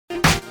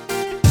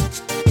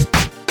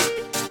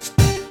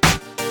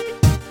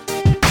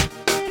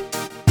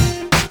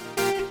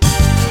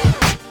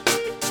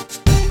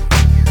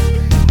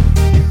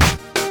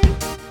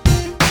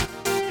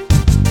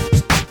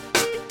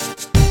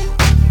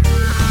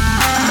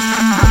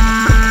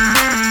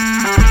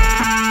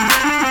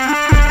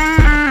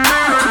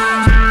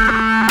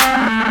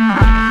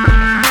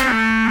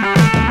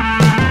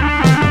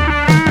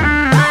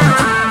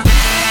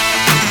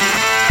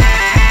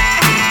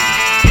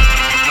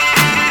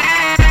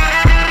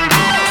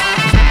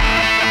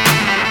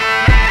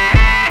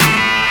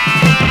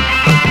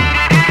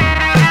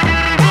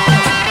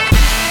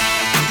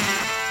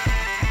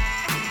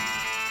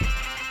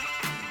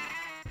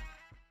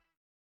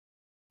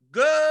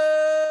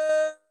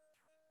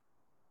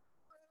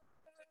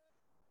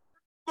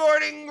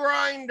morning,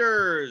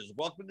 grinders.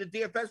 Welcome to the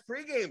DFS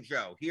pregame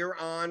show here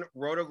on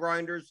Roto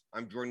Grinders.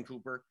 I'm Jordan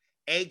Cooper,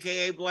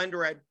 aka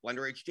Blender Ed,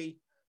 Blender HT. If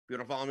you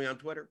want to follow me on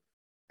Twitter,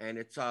 and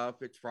it's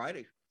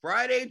Friday,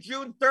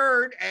 June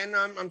 3rd, and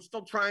I'm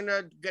still trying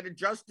to get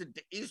adjusted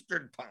to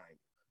Eastern time.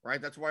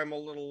 Right, that's why I'm a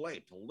little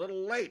late.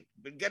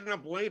 Been getting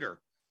up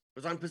later.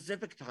 Was on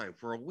Pacific time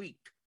for a week,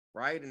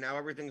 right, and now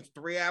everything's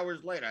 3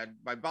 hours late.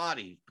 My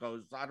body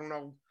goes, I don't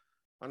know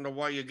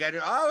why you get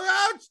it.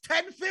 Oh, it's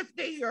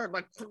 10:50 or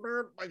like,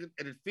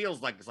 and it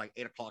feels like it's like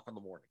 8 o'clock in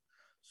the morning.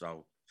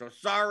 So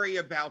sorry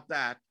about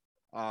that.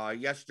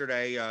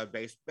 Yesterday,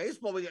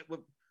 baseball. We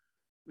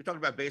talked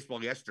about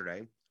baseball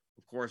yesterday.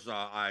 Of course,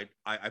 I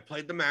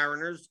played the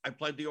Mariners. I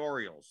played the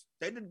Orioles.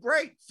 They did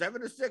great,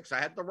 7-6.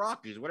 I had the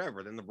Rockies,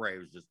 whatever. Then the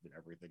Braves just did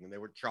everything, and they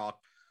were chalk.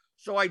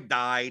 So I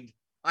died.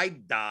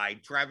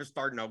 Travis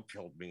d'Arnaud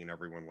killed me, and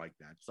everyone like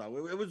that.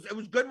 So it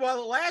was good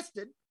while it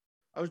lasted.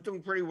 I was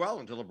doing pretty well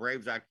until the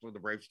Braves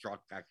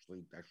truck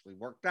actually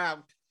worked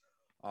out.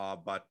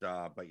 But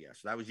yeah,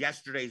 so that was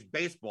yesterday's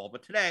baseball.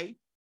 But today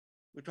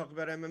we talk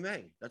about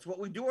MMA. That's what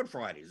we do on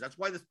Fridays. That's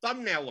why the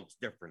thumbnail looks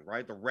different,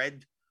 right? The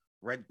red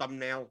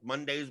thumbnail.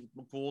 Mondays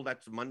cool.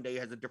 That's Monday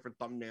has a different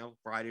thumbnail.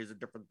 Friday is a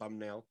different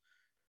thumbnail.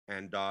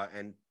 And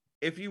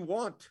if you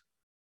want,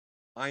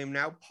 I am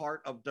now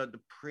part of the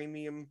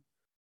premium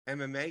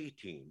MMA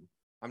team.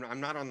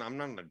 I'm not on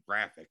the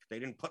graphic. They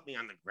didn't put me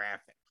on the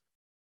graphic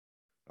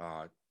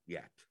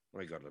yet.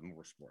 Let me go to the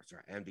more sports.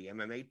 Right. And the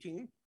MMA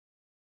team,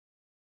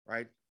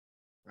 right?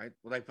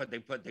 Well, they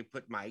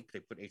put Mike, they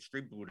put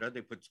H3 Buddha,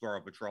 they put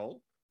Squirrel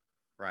Patrol,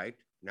 right?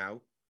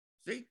 Now,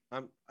 see,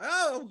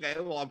 okay.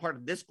 Well, I'm part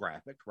of this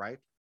graphic, right?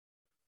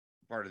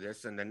 Part of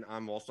this, and then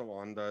I'm also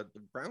on the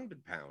Ground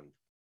and Pound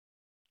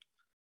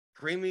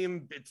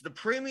premium. It's the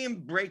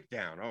premium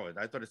breakdown. Oh,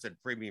 I thought it said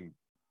premium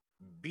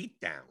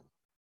beatdown,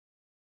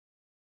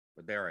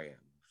 but there I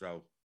am.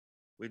 So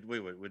we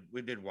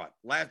did what?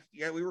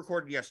 We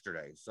recorded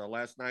yesterday. So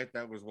last night,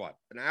 that was what?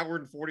 An hour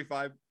and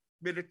 45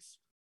 minutes.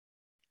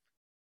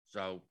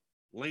 So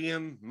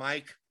Liam,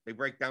 Mike, they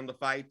break down the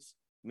fights.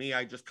 Me,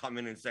 I just come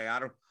in and say, I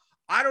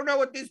don't know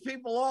what these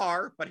people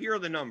are, but here are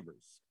the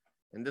numbers.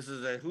 And this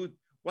is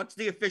what's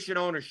the efficient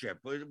ownership?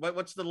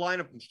 What's the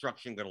lineup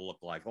construction going to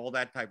look like? All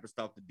that type of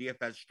stuff, the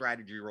DFS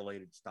strategy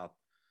related stuff.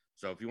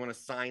 So if you want to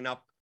sign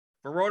up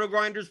for Roto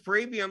Grinders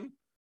Premium,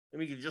 I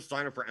mean, you can just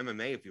sign up for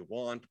MMA if you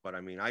want, but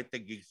I mean, I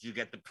think you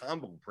get the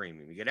combo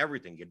premium. You get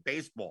everything. You get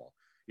baseball.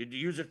 You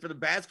use it for the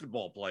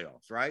basketball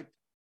playoffs, right?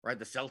 Right.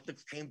 The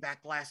Celtics came back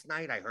last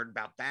night. I heard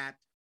about that,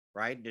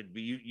 right?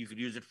 You could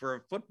use it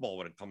for football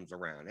when it comes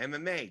around.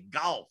 MMA,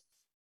 golf,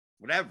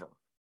 whatever.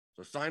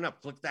 So sign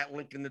up. Click that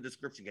link in the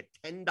description. Get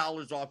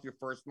 $10 off your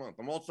first month.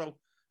 I'm also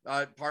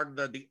part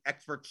of the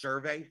expert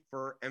survey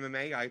for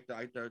MMA. I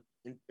have to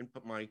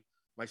input my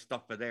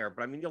stuff for there.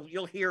 But I mean,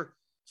 you'll hear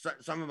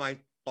some of my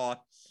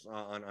thoughts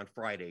on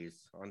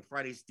Friday's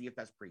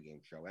DFS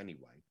pregame show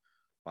anyway.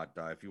 But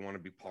if you want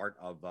to be part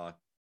of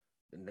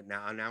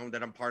now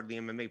that I'm part of the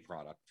MMA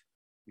product,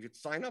 you can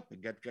sign up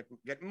and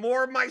get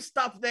more of my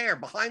stuff there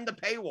behind the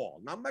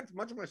paywall. Not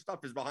much of my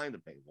stuff is behind the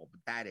paywall,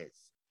 but that is.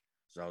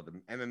 So the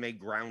MMA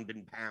Ground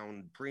and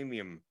Pound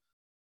premium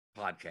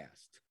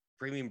podcast,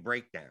 premium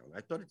breakdown.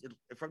 I thought it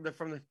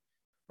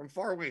from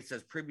far away it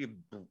says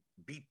premium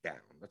beatdown.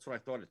 That's what I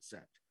thought it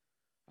said.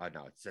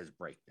 No, it says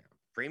breakdown.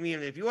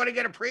 Premium. If you want to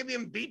get a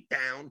premium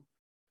beatdown,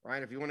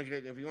 right? If you want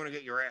to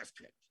get your ass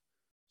kicked,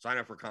 sign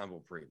up for Combo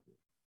Premium.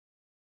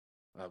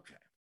 Okay.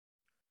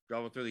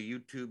 Going through the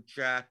YouTube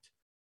chat.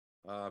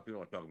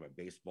 People are talking about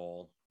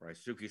baseball, right?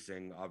 Suki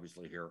Singh,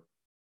 obviously here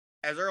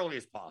as early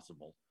as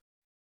possible.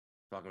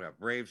 Talking about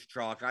Braves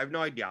chalk. I have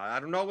no idea. I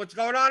don't know what's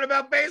going on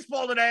about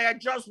baseball today. I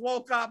just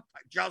woke up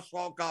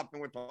and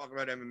we're talking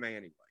about MMA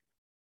anyway,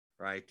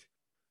 right?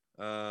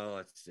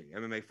 Let's see.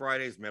 MMA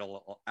Fridays,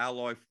 Metal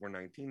Alloy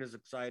 419 is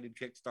excited.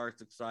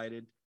 Kickstart's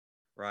excited,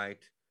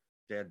 right?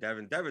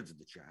 Devin's in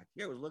the chat.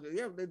 Yeah,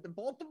 the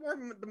Baltimore,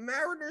 the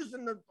Mariners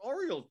and the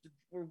Orioles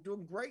were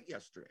doing great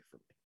yesterday for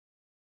me.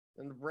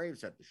 And the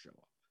Braves had to show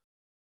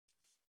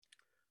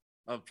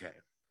up. Okay.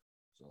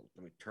 So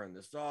let me turn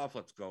this off.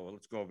 Let's go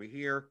over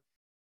here.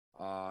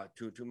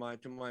 To my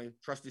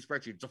trusty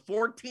spreadsheet. It's a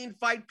 14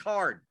 fight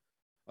card.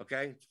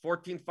 Okay, it's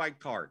 14 fight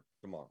card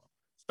tomorrow.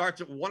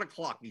 Starts at 1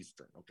 o'clock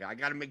Eastern. Okay, I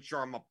got to make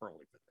sure I'm up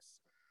early for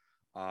this.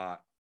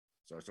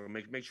 So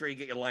make sure you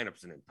get your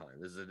lineups in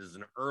time. This is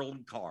an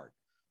early card,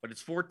 but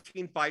it's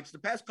 14 fights. The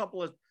past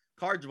couple of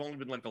cards have only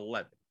been like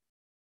 11.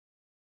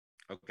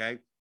 Okay,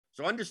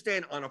 so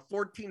understand on a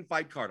 14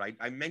 fight card,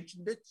 I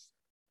mentioned it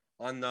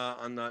on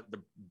the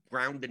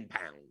Ground and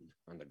Pound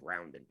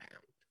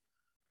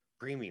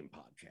premium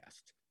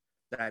podcast,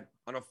 that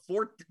on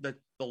the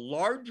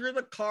larger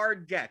the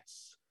card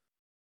gets,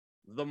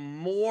 the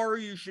more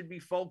you should be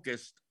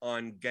focused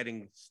on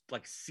getting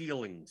like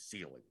ceilings.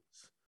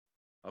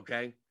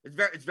 Okay,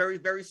 it's very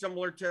very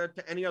similar to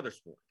any other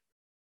sport,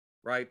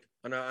 right?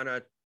 On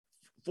a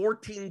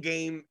 14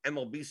 game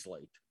MLB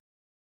slate,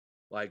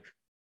 like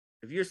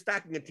if you're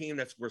stacking a team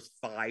that's worth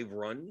 5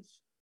 runs,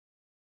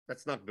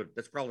 that's not good.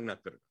 That's probably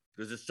not good enough.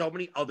 because there's so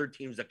many other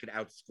teams that could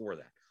outscore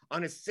that.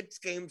 On a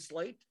 6-game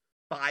slate,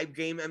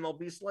 5-game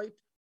MLB slate,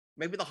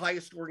 maybe the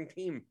highest scoring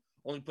team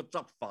only puts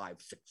up 5,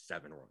 6,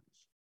 7 runs.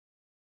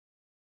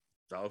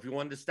 So if you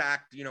wanted to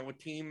stack, a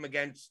team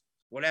against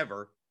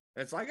whatever,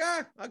 it's like,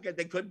 okay,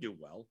 they could do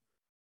well.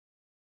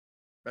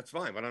 That's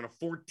fine. But on a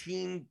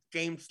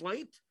 14-game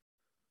slate,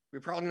 we're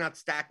probably not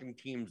stacking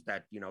teams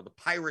that, the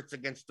Pirates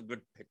against a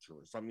good pitcher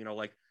or something,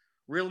 like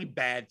really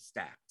bad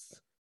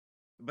stacks.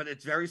 But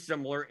it's very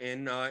similar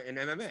in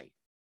MMA.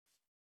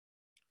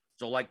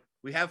 So, like,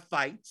 we have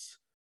fights.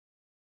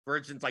 For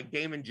instance, like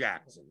Damon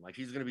Jackson, like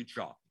he's going to be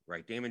chalky,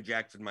 right? Damon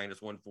Jackson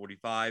minus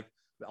 145.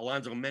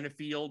 Alonzo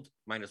Menefield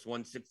minus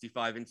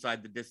 165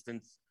 inside the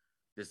distance.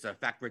 This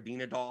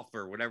Fakhretdinov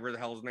or whatever the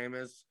hell his name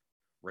is,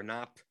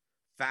 Renat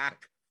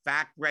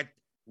Fakhretdinov.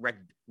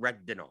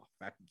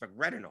 I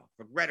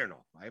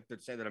have to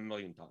say that a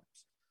million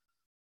times.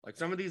 Like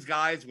some of these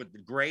guys with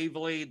this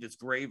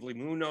Gravely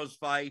Munoz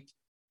fight,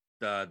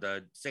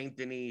 the Saint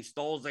Denis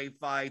Stolze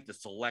fight, the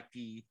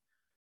Selecki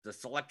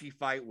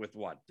fight with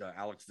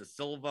Alex da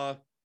Silva.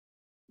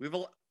 We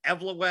have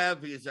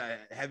Evloev. He's a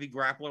heavy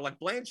grappler. Like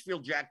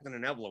Blanchfield, Jackson,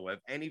 and Evloev,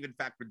 and even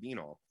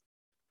Fakhretdinov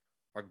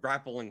are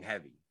grappling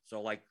heavy.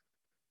 So like,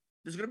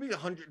 there's going to be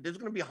 100. There's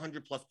going to be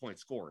 100+ point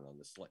scoring on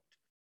this slate.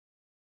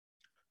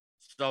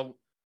 So,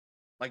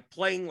 like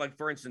playing, like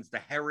for instance, the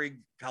Herrig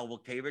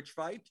Kalvakevich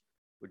fight,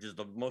 which is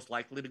the most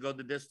likely to go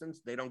the distance.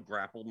 They don't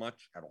grapple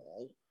much at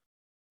all.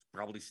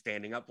 Probably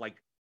standing up.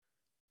 Like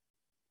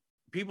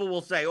people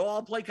will say, "Oh,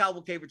 I'll play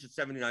Kalvakevich at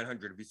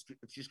 7,900.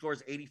 If she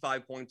scores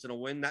 85 points in a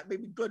win, that may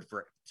be good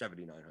for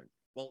 7,900."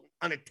 Well,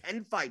 on a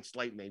 10-fight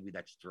slate, maybe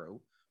that's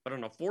true, but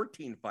on a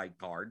 14-fight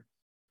card,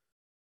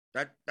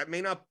 that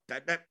may not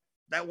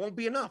that won't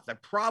be enough.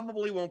 That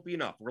probably won't be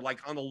enough. We're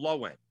like on the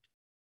low end.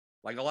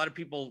 Like a lot of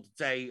people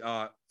say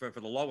for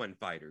the low end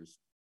fighters,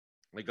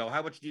 they go,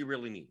 "How much do you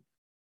really need?"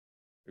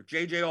 If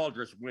JJ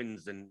Aldrich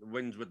wins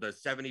with a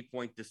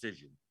 70-point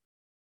decision,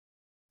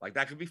 like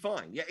that could be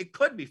fine. Yeah, it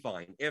could be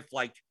fine if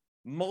like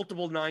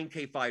multiple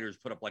 9K fighters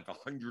put up like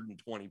 120+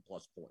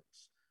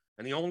 points.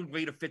 And the only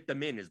way to fit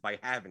them in is by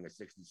having a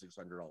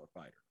 $6,600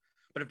 fighter.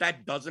 But if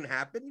that doesn't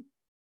happen,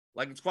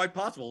 like it's quite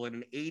possible that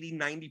an 80,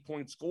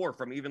 90-point score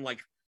from even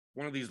like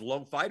one of these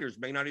low fighters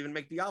may not even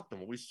make the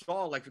optimal. We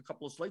saw like a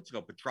couple of slates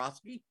ago,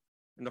 Petrosky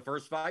in the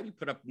first fight, he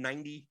put up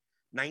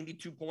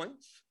 92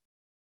 points,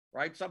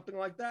 right? Something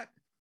like that.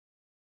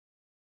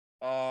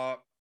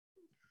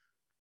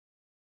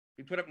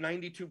 He put up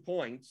 92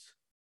 points,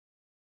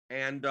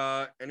 and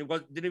it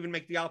didn't even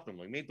make the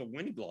optimal. He made the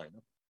winning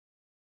lineup.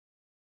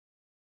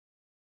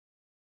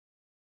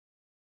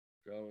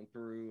 Going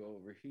through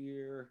over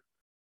here.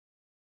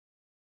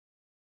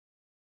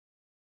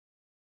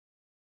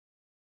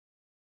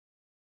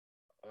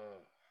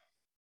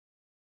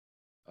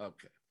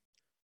 Okay.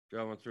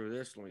 Going through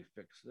this. Let me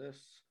fix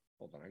this.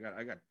 Hold on.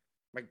 I got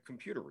my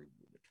computer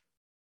rebooted.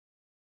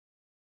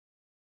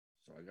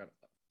 So I got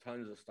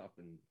tons of stuff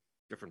in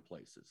different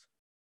places.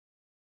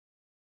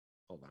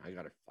 Hold on. I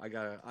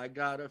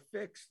gotta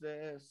fix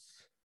this.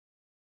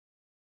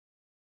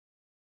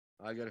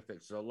 I gotta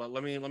fix. So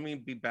let me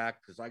be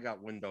back because I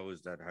got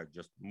windows that have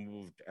just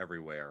moved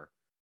everywhere,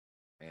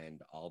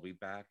 and I'll be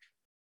back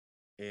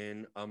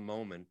in a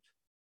moment.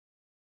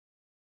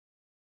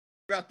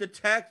 About the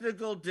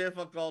technical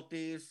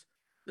difficulties.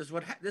 This is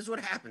what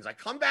happens. I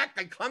come back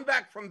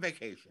from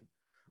vacation,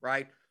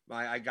 right?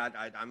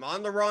 I'm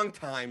on the wrong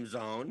time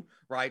zone,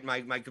 right?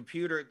 My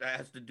computer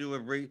has to do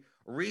a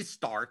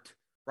restart,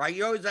 right?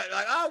 You always like,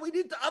 oh, we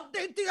need to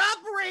update the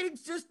operating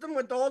system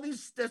with all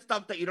this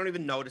stuff that you don't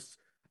even notice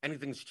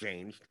anything's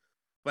changed,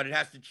 but it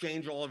has to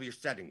change all of your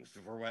settings.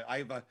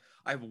 I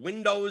have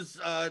Windows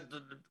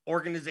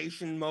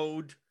organization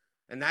mode,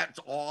 and that's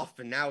off,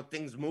 and now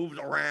things moved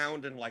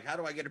around, and like, how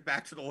do I get it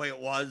back to the way it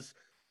was?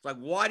 It's like,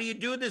 why do you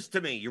do this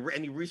to me? You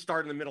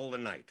restart in the middle of the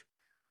night,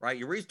 right?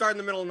 You restart in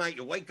the middle of the night,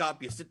 you wake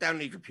up, you sit down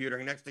on your computer,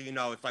 and next thing you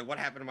know, it's like, what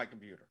happened to my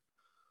computer?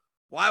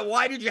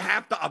 Why did you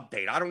have to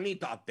update? I don't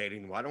need to update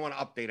anymore. I don't want to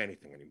update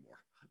anything anymore.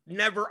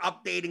 Never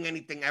updating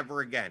anything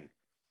ever again.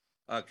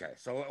 Okay,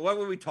 so what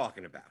were we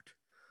talking about?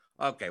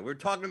 Okay, we're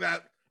talking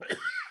about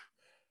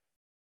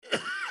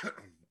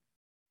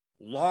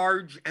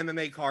large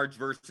MMA cards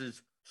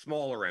versus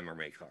smaller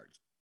MMA cards.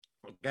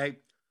 Okay,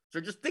 so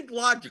just think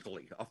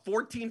logically. A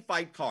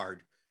 14-fight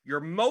card, you're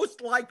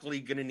most likely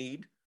going to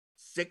need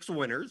 6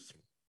 winners,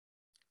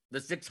 the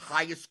 6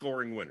 highest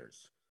scoring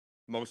winners,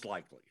 most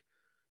likely.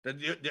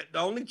 The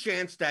only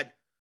chance that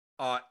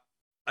a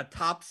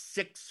top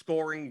 6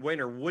 scoring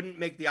winner wouldn't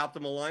make the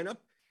optimal lineup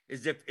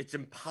is if it's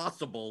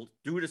impossible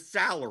due to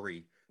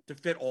salary to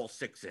fit all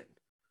 6 in.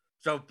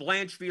 So if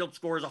Blanchfield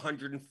scores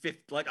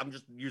 150, like I'm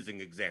just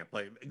using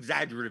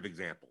exaggerative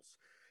examples.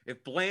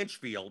 If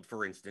Blanchfield,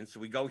 for instance, so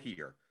we go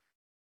here,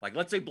 like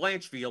let's say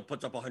Blanchfield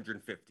puts up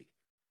 150.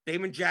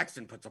 Damon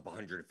Jackson puts up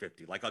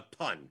 150, like a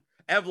ton.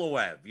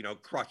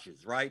 Evloev,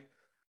 crushes, right?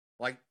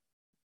 Like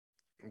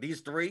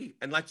these 3,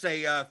 and let's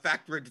say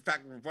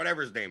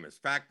whatever his name is,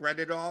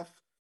 Fakhretdinov,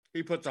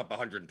 he puts up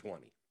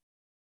 120.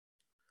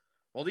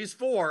 Well, these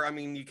four, I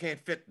mean, you can't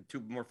fit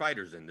two more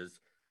fighters in. There's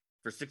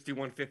for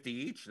 61.50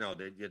 each. No,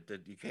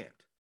 you can't.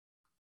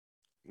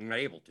 You're not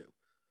able to.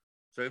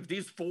 So if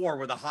these four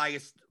were the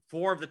highest,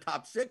 four of the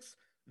top six,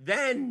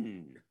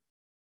 then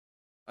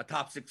a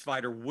top six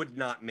fighter would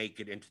not make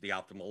it into the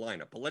optimal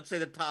lineup. But let's say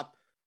the top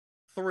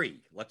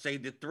three, let's say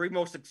the three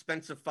most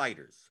expensive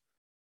fighters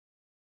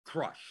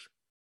crush,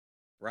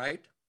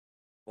 right?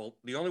 Well,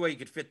 the only way you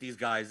could fit these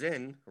guys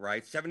in,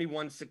 right?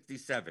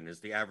 71.67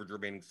 is the average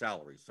remaining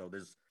salary. So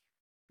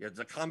it's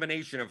a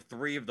combination of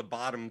three of the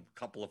bottom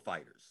couple of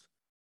fighters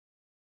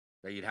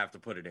that you'd have to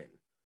put it in.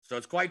 So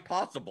it's quite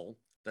possible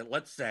that,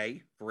 let's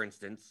say, for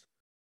instance,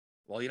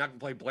 well, you're not going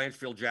to play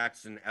Blanchfield,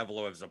 Jackson,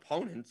 Evelo as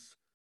opponents.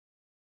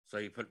 So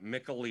you put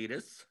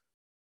Michailidis,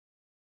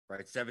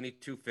 right?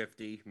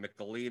 72.50,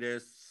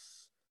 Michailidis,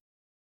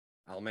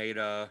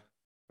 Almeida.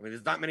 I mean,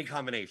 there's not many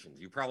combinations.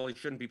 You probably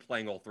shouldn't be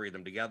playing all three of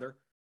them together.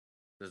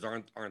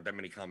 There aren't that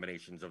many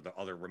combinations of the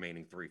other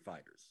remaining three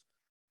fighters.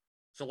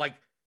 So, like,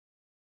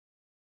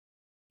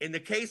 in the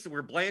case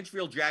where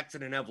Blanchfield,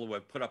 Jackson, and Evelo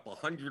have put up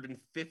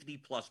 150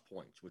 plus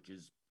points, which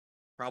is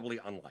probably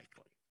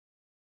unlikely.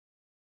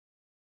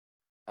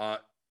 A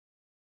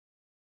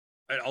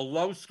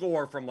low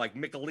score from like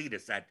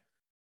Michailidis at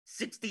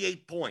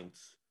 68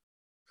 points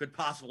could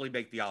possibly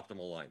make the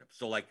optimal lineup.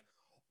 So, like,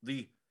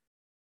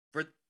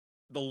 for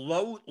the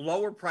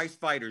lower price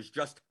fighters,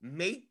 just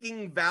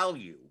making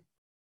value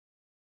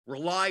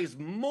relies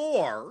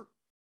more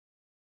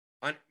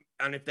on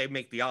if they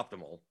make the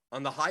optimal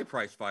on the high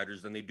price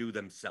fighters than they do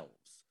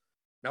themselves.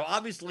 Now,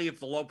 obviously, if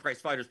the low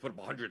price fighters put up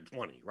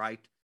 120, right,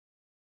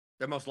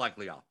 they're most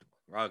likely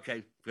optimal,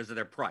 okay, because of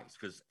their price,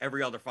 because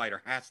every other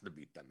fighter has to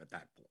beat them at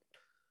that point.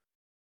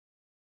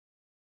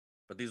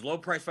 But these low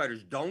price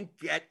fighters don't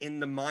get in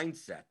the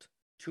mindset.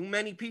 Too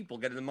many people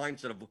get in the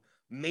mindset of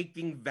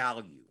making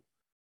value.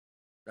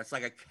 That's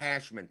like a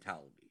cash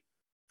mentality.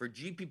 For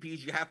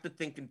GPPs, you have to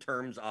think in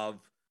terms of,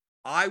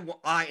 in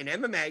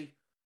MMA,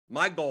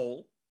 my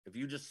goal, if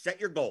you just set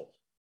your goal,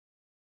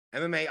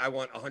 MMA, I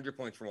want 100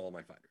 points from all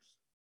my fighters.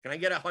 Can I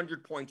get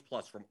 100 points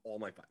plus from all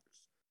my fighters?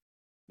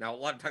 Now, a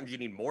lot of times you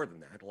need more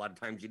than that. A lot of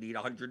times you need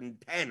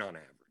 110 on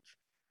average,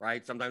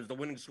 right? Sometimes the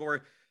winning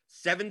score,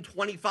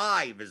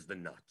 725 is the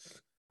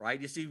nuts, right?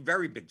 You see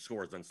very big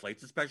scores on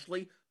slates,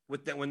 especially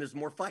when there's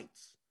more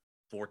fights.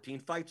 14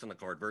 fights on the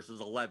card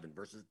versus 11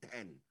 versus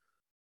 10,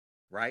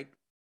 right?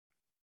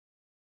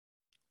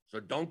 So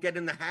don't get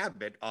in the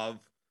habit of,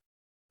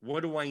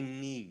 what do I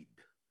need,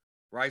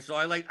 right? So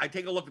I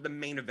take a look at the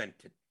main event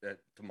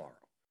tomorrow,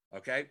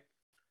 okay?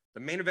 The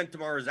main event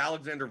tomorrow is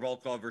Alexander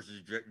Volkov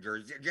versus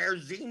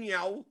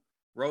Jairzinho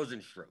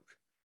Rozenstruik,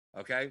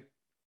 okay?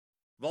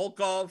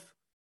 Volkov,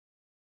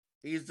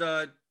 this is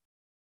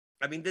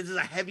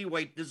a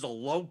heavyweight, this is a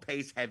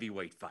low-pace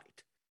heavyweight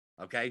fight,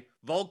 okay?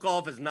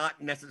 Volkov is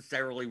not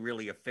necessarily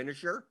really a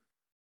finisher.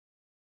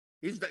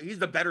 He's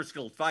the better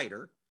skilled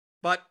fighter,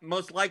 but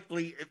most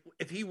likely,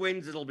 if he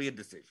wins, it'll be a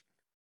decision,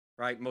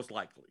 right? Most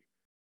likely.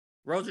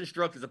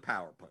 Rozenstruik is a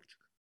power puncher.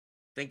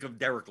 Think of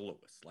Derek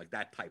Lewis, like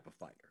that type of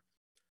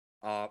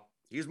fighter.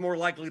 He's more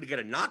likely to get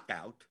a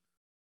knockout,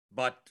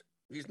 but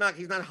he's not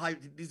high.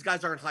 These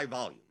guys aren't high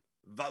volume.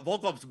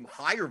 Volkov's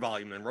higher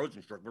volume than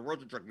Rozenstruik, but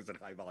Rozenstruik isn't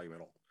high volume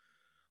at all.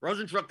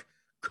 Rozenstruik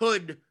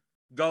could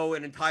go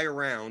an entire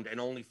round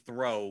and only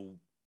throw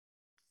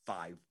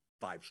five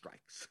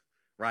strikes,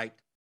 right?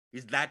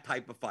 He's that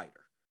type of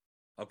fighter,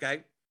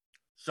 okay?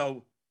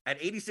 So at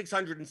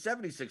 8,600 and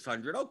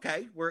 7,600,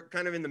 okay, we're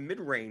kind of in the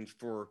mid-range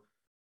for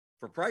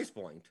price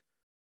point.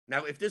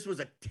 Now, if this was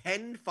a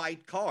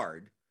 10-fight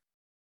card,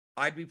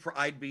 I'd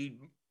be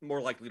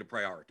more likely to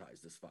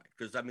prioritize this fight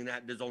because, I mean,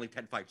 there's only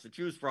 10 fights to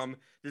choose from.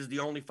 This is the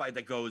only fight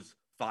that goes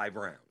 5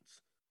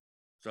 rounds.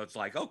 So it's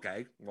like,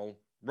 okay, well,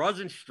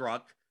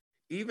 Rozenstruik,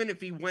 even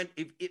if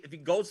he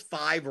goes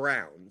 5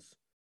 rounds,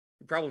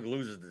 he probably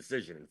loses the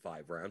decision in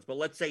 5 rounds, but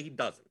let's say he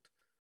doesn't.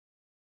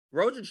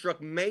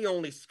 Rozenstruik may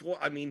only score,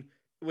 I mean,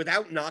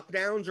 without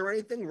knockdowns or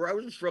anything,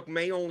 Rozenstruik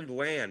may only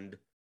land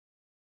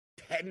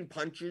 10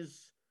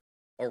 punches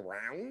a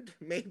round,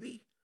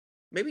 maybe.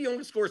 Maybe he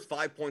only scores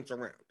 5 points a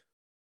round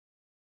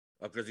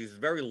because he's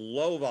very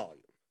low volume.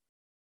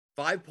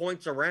 5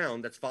 points a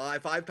round, that's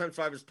 5. 5 times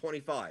 5 is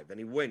 25, and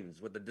he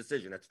wins with the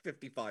decision. That's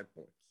 55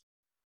 points,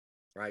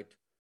 right?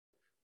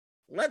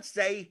 Let's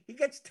say he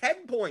gets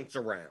 10 points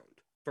a round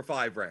for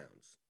 5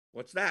 rounds.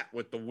 What's that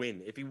with the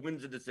win? If he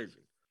wins a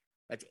decision,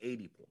 that's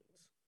 80 points,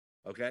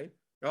 okay?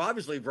 Now,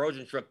 obviously, if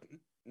Rozenstruik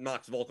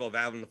knocks Volkov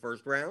out in the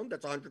first round,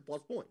 that's 100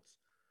 plus points.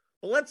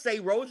 But let's say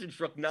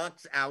Rozenstruik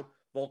knocks out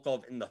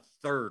Volkov in the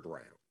 3rd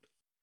round,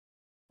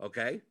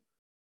 okay?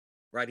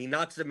 Right, he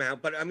knocks him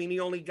out, but, I mean, he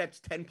only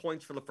gets 10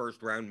 points for the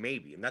first round,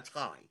 maybe, and that's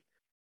high,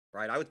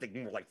 right? I would think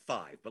more like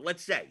 5, but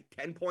let's say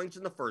 10 points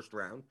in the first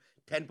round,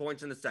 10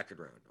 points in the second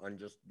round on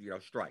just,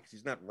 strikes.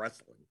 He's not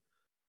wrestling,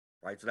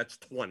 right? So that's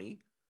 20.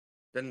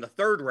 Then the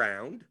 3rd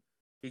round,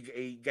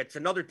 he gets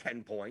another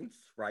 10 points,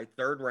 right?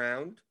 3rd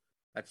round,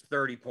 that's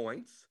 30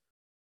 points.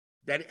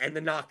 Then, and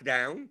the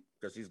knockdown,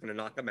 because he's going to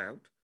knock him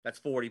out, that's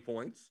 40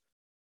 points.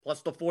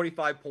 plus the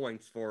 45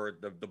 points for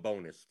the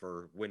bonus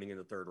for winning in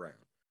the third round.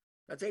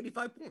 That's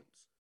 85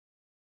 points.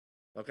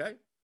 Okay.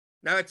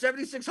 Now at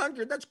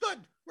 7,600, that's good,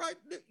 right?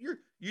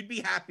 You'd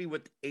be happy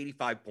with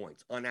 85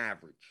 points on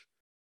average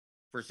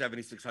for a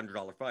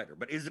 $7,600 fighter.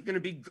 But is it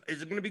going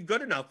to be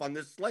good enough on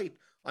this slate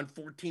on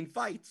 14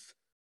 fights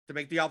to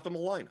make the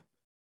optimal lineup?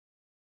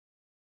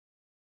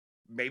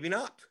 Maybe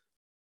not.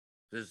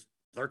 There's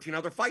 13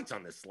 other fights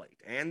on this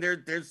slate, and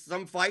there's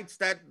some fights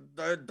that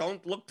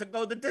don't look to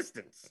go the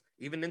distance,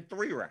 even in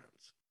 3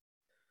 rounds.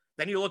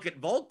 Then you look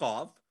at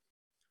Volkov.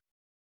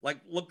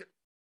 Look,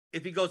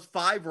 if he goes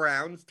 5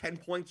 rounds, 10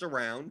 points a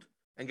round,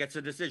 and gets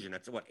a decision,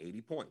 that's what,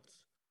 80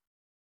 points.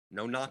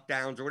 No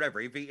knockdowns or whatever.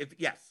 If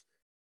yes,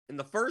 in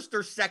the first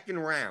or second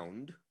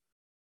round,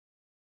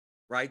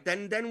 right?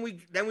 Then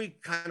we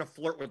kind of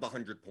flirt with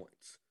 100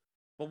 points.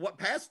 But what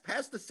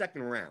past the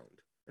second round,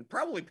 and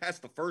probably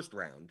past the first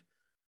round,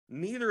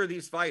 neither of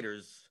these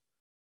fighters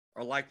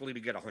are likely to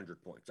get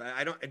 100 points.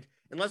 I don't,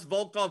 unless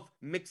Volkov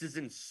mixes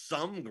in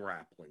some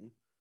grappling,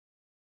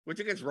 which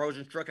against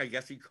Rozenstruik, I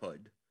guess he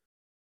could.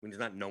 I mean, he's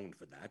not known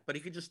for that, but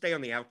he could just stay on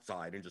the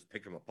outside and just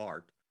pick him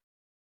apart.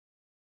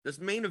 This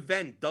main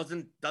event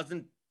doesn't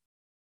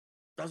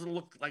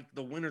look like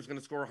the winner's going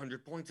to score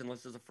 100 points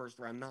unless there's a first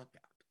round knockout.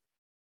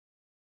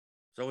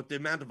 So with the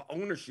amount of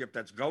ownership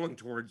that's going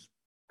towards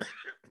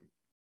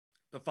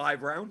the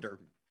 5 rounder,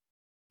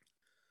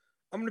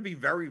 I'm going to be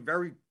very,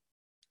 very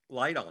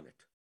light on it.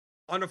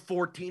 On a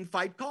 14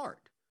 fight card,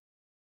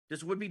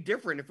 this would be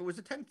different if it was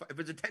a 10. If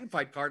it's a 10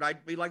 fight card,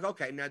 I'd be like,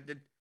 okay, now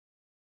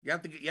you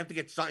have to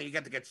get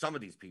some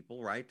of these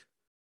people, right?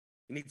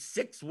 You need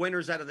 6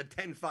 winners out of the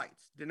 10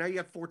 fights. Now you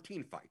have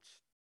 14 fights.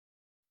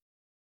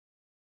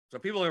 So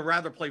people would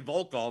rather play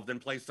Volkov than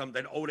play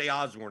than Ode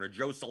Osborne or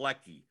Joe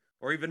Selecki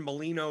or even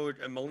Molina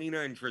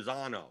and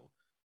Trezano.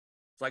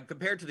 It's like,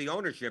 compared to the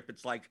ownership,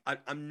 it's like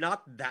I'm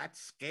not that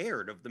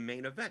scared of the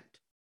main event.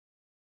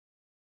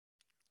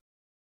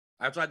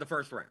 Outside the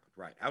first round,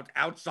 right?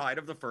 Outside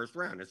of the first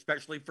round,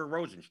 especially for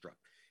Rozenstruik.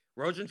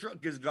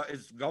 Rozenstruik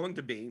is going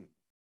to be,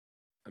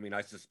 I mean,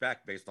 I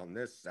suspect based on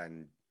this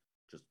and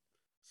just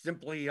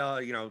simply,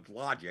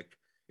 logic,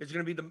 is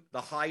going to be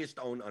the highest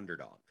owned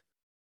underdog.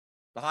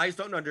 The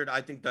highest owned underdog,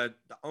 I think the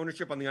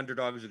ownership on the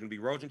underdog is going to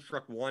be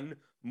Rozenstruik 1,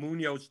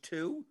 Munoz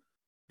 2,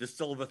 De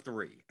Silva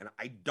 3. And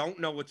I don't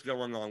know what's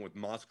going on with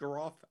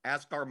Maskarov.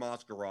 Askar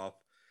Maskarov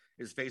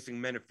is facing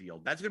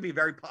Menefield. That's going to be a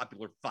very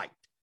popular fight.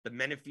 The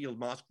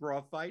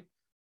Menefield-Maskarov fight,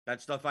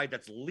 that's the fight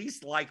that's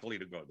least likely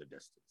to go the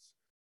distance,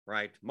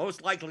 right?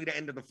 Most likely to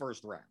end in the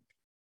first round.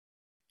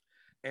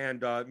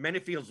 And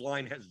Menefield's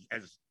line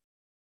has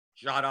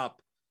shot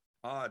up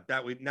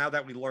now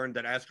that we learned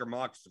that Askar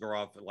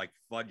Maskarov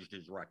fudged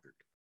his record.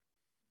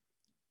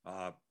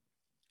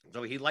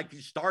 So he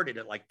started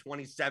at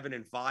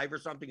 27-5 or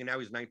something, and now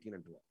he's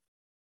 19-12.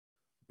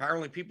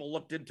 Apparently, people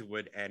looked into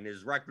it, and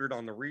his record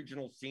on the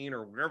regional scene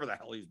or wherever the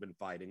hell he's been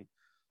fighting,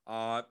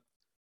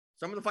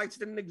 some of the fights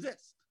didn't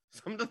exist.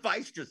 Some of the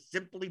fights just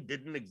simply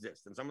didn't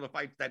exist. And some of the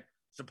fights that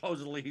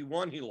supposedly he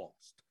won, he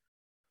lost.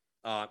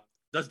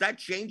 Does that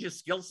change his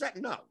skill set?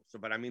 No.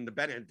 But I mean,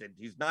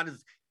 he's not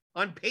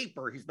on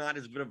paper, he's not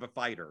as good of a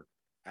fighter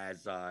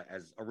as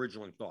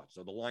originally thought.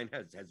 So the line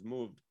has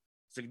moved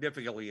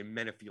significantly in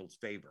Menefield's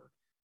favor.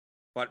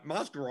 But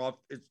Maskarov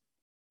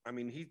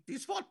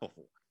he's fought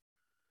before.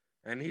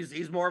 And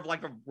he's more of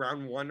a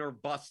round 1 or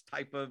bust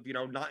type of,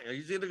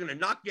 he's either going to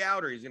knock you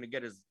out or he's going to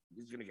get knocked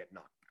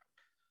out.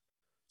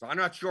 So I'm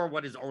not sure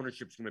what his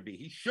ownership's going to be.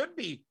 He should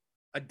be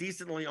a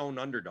decently owned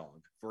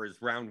underdog for his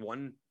round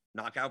 1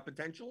 knockout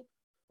potential.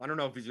 I don't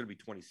know if he's going to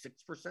be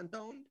 26%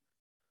 owned,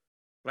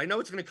 but I know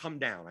it's going to come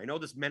down. I know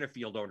this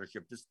Menefield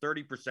ownership, this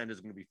 30% is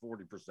going to be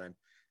 40%,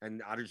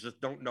 and I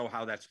just don't know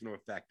how that's going to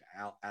affect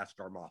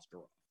Askar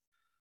Maskarov.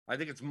 I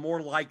think it's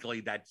more likely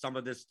that some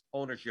of this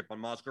ownership on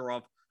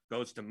Maskarov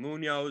goes to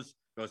Munoz,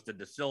 goes to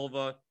De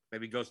Silva,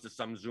 maybe goes to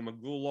some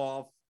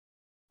Zumagulov,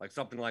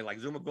 something like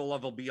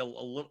Zumagulov will be a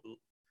little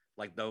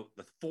the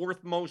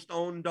 4th most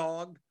owned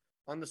dog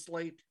on the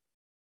slate.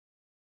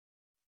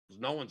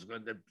 No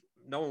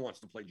one wants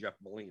to play Jeff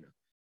Molina.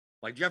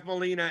 Jeff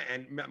Molina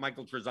and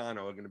Michael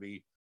Trezano are going to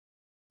be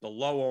the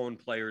low-owned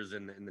players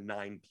in the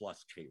 9+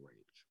 K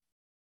range.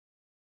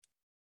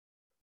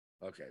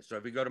 Okay, so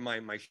if we go to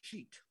my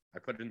sheet, I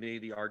put in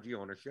the RG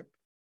ownership,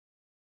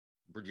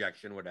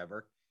 projection,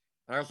 whatever.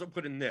 I also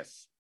put in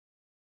this.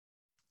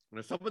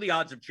 Now, some of the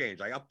odds have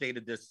changed. I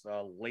updated this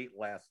late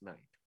last night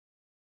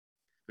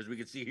because we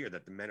can see here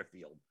that the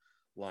Menefield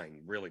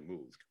line really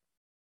moved.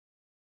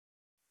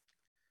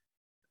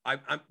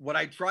 What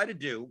I try to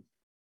do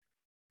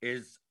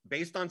is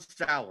based on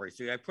salary.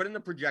 So I put in the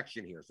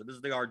projection here. So this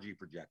is the RG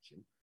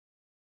projection,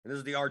 and this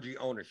is the RG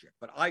ownership.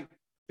 But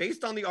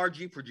based on the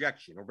RG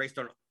projection, or based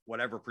on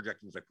whatever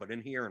projections I put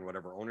in here and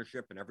whatever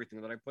ownership and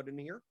everything that I put in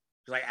here,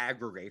 because I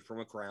aggregate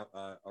from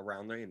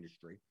around the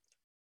industry,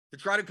 to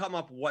try to come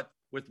up with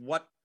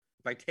what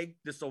if I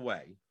take this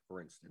away, for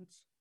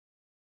instance,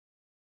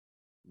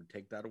 I'm gonna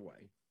take that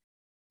away.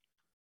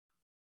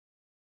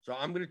 So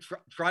I'm going to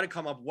try to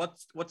come up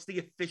what's the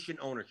efficient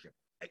ownership,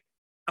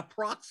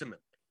 approximately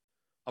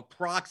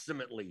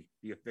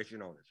the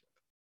efficient ownership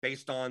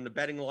based on the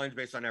betting lines,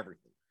 based on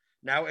everything.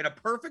 Now, in a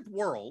perfect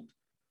world,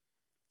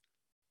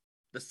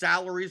 the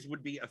salaries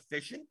would be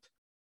efficient,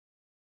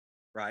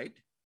 right?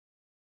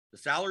 The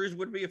salaries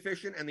would be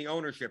efficient and the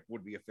ownership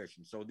would be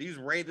efficient. So this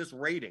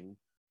rating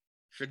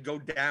should go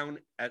down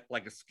at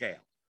like a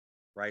scale,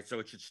 right? So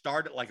it should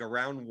start at like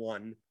around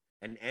 1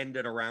 and end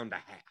at around 0.5,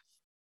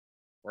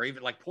 or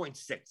even like 0.6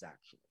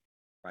 actually,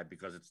 right?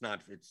 Because it's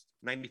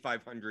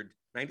 9,600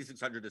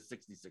 to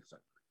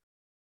 6,600.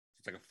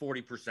 It's like a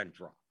 40%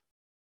 drop.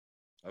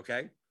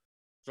 Okay.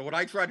 So what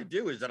I try to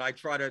do is that I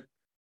try to,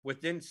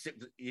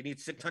 you need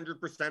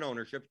 600%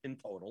 ownership in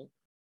total.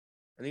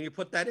 And then you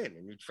put that in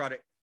and you try to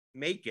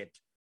make it.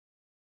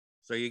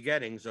 So you're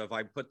getting, so if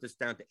I put this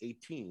down to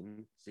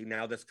 18, see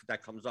now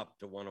that comes up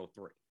to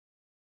 103,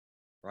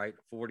 right?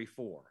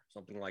 44,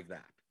 something like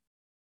that,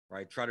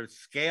 right? Try to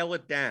scale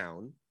it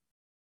down,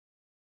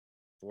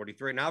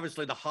 43. And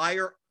obviously the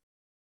higher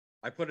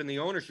I put in the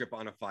ownership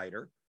on a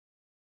fighter,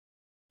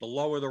 the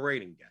lower the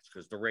rating gets,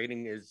 because the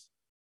rating is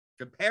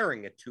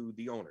comparing it to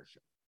the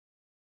ownership,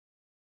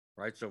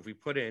 right? So if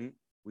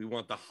we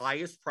want the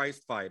highest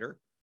priced fighter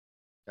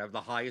to have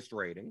the highest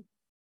rating,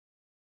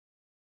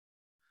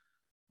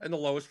 and the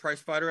lowest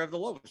priced fighter have the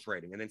lowest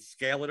rating, and then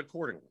scale it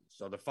accordingly.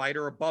 So the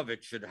fighter above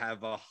it should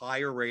have a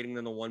higher rating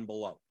than the one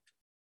below it.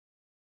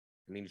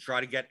 And then you try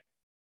to get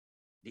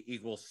the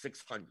equal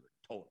 600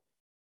 total.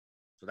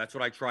 So that's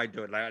what I tried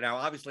doing. Now,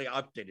 obviously,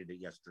 I updated it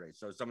yesterday,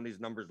 so some of these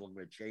numbers are going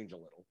to change a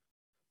little.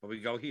 But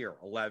we go here,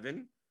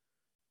 11,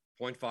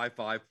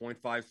 0.55,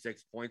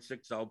 0.56,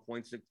 0.60,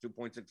 0.62,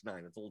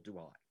 0.69. It's a little too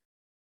high.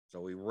 So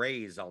we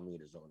raise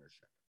Almeida's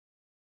ownership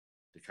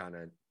to kind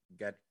of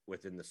get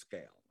within the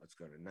scale. Let's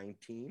go to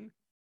 19,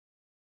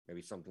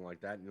 maybe something like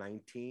that.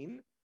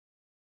 19.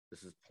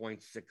 This is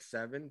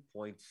 0.67,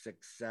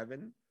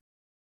 0.67.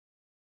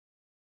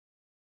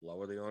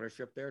 Lower the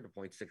ownership there to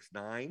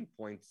 0.69,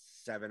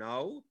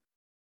 0.70.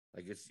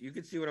 Like you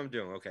can see what I'm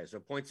doing. Okay, so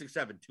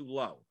 0.67, too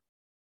low.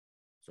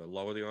 So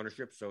lower the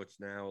ownership, so it's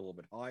now a little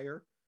bit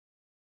higher.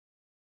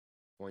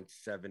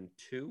 0.72,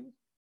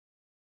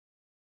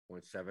 0.70,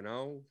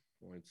 0.7,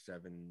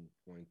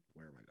 where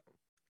am I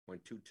going?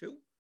 0.22.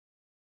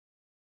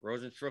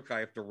 Rozenstruik, I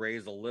have to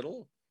raise a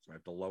little, so I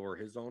have to lower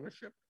his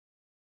ownership.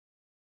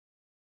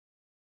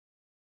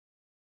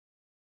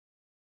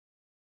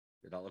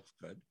 Yeah, that looks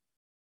good,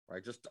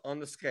 right? Just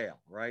on the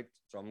scale, right?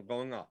 So I'm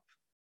going up.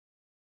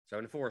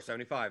 74,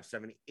 75,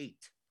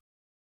 78,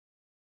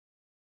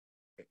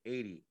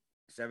 80,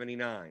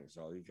 79.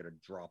 So you gotta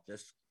drop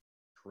this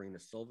Karina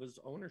Silva's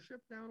ownership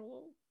down a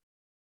little.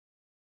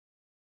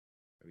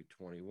 Maybe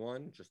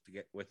 21, just to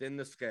get within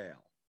the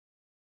scale.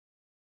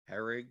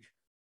 Herrig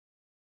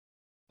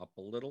up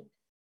a little.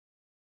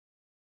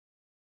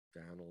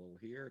 Down a little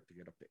here to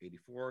get up to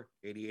 84.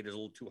 88 is a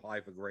little too high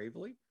for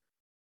Gravely.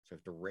 So I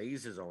have to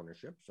raise his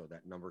ownership so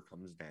that number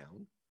comes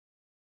down.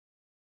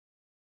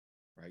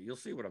 Right, you'll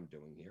see what I'm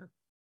doing here.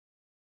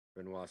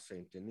 Benoit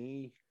Saint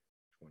Denis,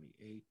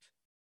 28.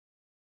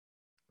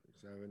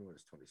 27, what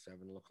does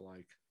 27 look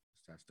like?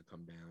 This has to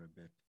come down a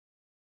bit.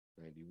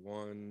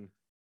 91.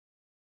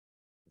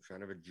 I'm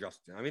trying to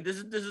adjust it. I mean, this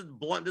is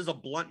blunt. This is a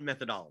blunt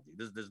methodology.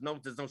 There's no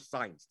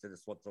science to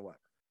this whatsoever.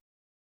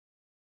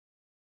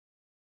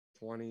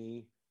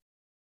 20.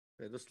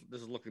 Okay,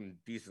 this is looking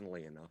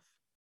decently enough.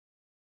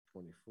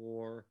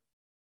 24.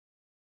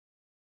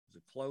 Is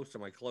it close?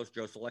 Am I close?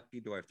 Joe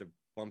Selecki, do I have to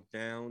bump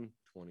down?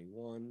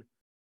 21.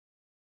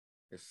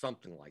 It's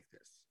something like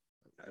this.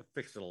 I'll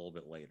fix it a little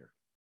bit later.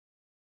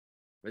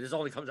 But this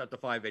only comes out to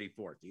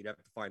 584, so you'd have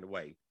to find a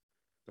way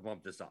to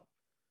bump this up,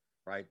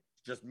 right?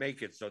 Just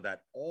make it so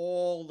that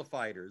all the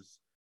fighters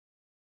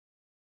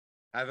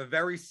have a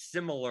very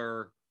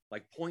similar,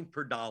 like, point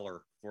per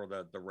dollar for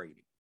the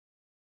rating,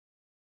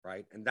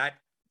 right? And that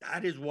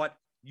is what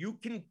you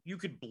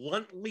could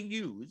bluntly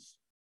use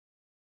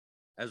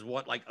as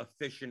what, like,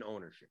 efficient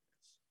ownership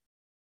is,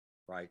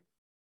 right?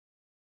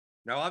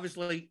 Now,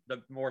 obviously,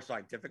 the more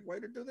scientific way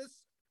to do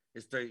this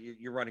is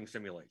you're running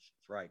simulations,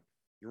 right?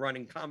 You're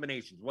running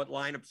combinations. What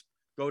lineups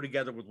go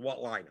together with what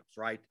lineups,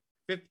 right?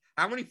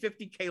 How many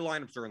 50K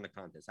lineups are in the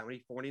contest? How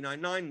many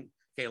 49.9K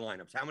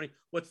lineups?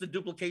 What's the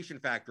duplication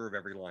factor of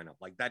every lineup?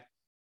 Like that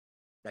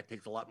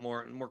takes a lot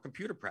more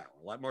computer power,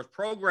 a lot more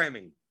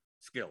programming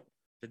skill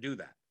to do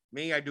that.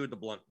 Me, I do it the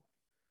blunt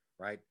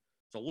way, right?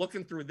 So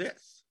looking through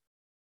this,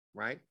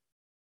 right?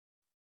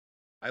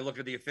 I look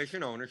at the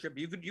efficient ownership.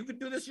 You could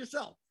do this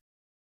yourself.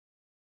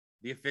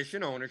 The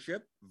efficient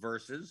ownership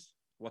versus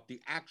what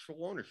the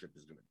actual ownership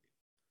is going to be.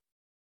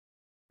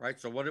 Right,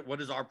 so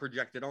what is our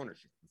projected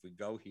ownership? If we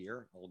go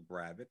here, I'll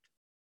grab it.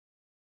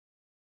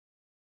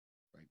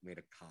 Right, made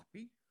a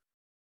copy.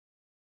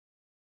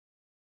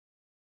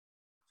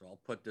 So I'll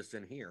put this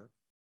in here,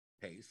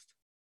 paste.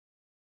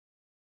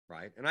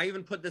 Right, and I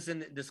even put this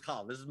in this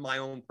column. This is my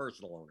own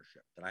personal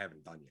ownership that I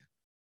haven't done yet.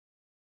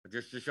 But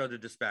just to show the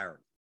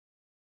disparity.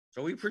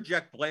 So we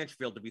project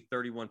Blanchfield to be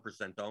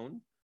 31%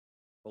 owned.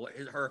 Well,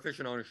 her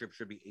efficient ownership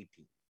should be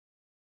 18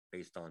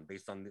 based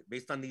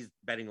on these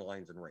betting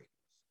lines and ratings.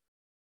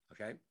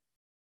 Okay.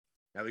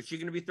 Now, is she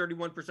going to be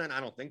 31%? I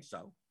don't think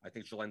so. I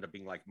think she'll end up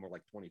being more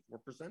like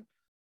 24%,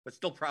 but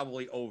still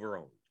probably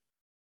over-owned.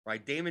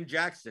 Right? Damon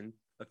Jackson,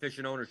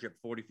 efficient ownership,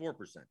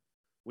 44%.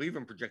 We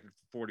even projected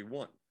for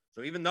 41.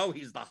 So even though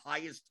he's the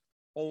highest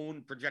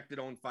projected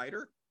owned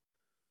fighter,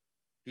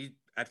 he's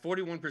at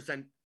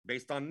 41%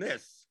 based on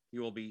this, he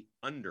will be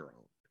under-owned.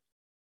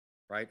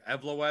 Right?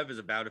 Evloev is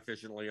about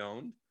efficiently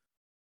owned.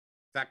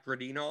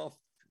 Fakhretdinov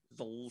is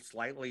a little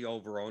slightly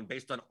over-owned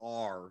based on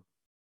our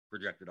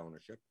projected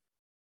ownership.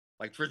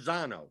 Like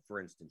Trezano, for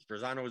instance.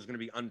 Trezano is going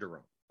to be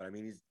under-owned. But I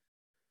mean,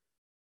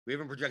 we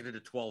haven't projected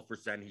at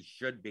 12%. He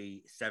should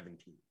be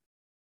 17.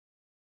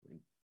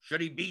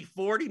 Should he beat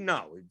 40?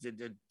 No.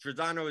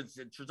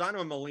 Trezano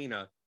and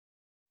Molina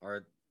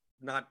are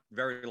not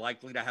very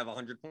likely to have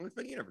 100 points,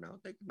 but you never know.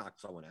 They could knock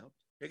someone out.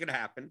 It could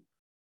happen.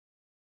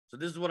 So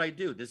this is what I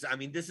do. This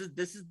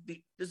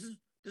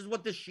is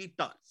what this sheet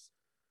does,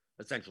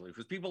 essentially.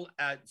 Because people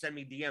send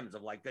me DMs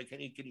of like, can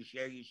you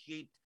share your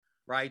sheet,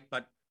 right?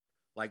 But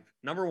like,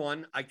 number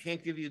one, I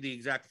can't give you the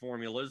exact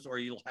formulas, or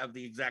you'll have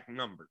the exact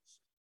numbers,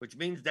 which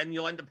means then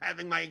you'll end up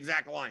having my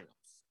exact lineups.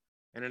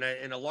 And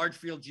in a large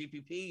field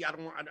GPP,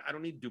 I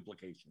don't need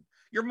duplication.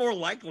 You're more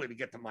likely to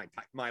get to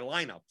my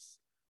lineups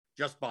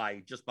just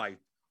by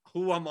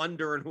who I'm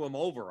under and who I'm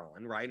over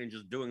on, right? And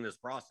just doing this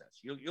process,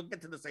 you'll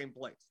get to the same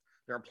place.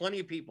 There are plenty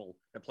of people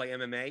that play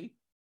MMA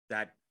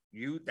that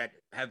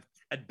have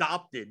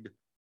adopted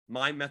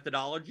my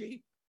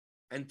methodology.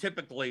 And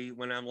typically,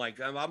 when I'm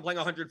playing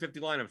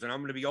 150 lineups and I'm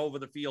going to be over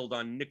the field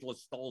on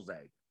Nicholas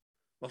Stolze,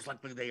 most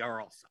likely they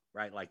are also,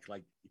 right? Like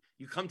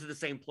you come to the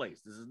same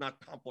place. This is not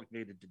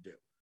complicated to do.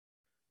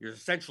 You're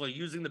essentially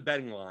using the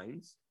betting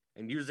lines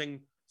and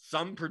using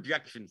some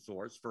projection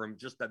source from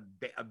just a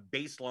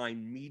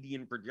baseline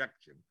median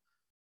projection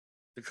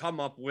to come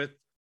up with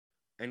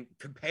and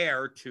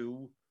compare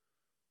to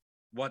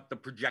what the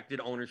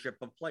projected ownership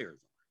of players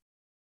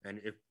are. And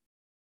if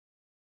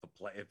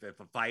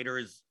a fighter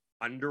is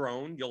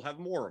under-owned, you'll have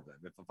more of them.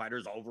 If a fighter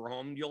is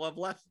over-owned, you'll have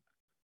less of them.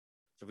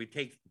 So if we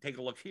take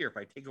a look here, if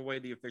I take away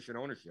the efficient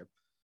ownership,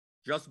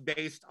 just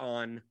based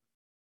on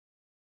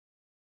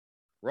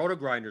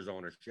Roto-Grinder's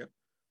ownership,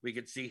 we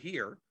could see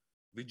here,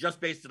 we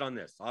just based it on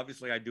this.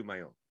 Obviously, I do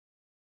my own.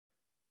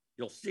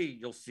 You'll see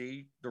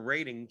the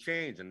rating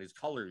change and these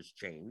colors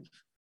change.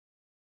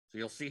 So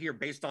you'll see here,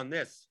 based on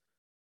this,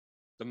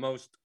 the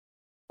most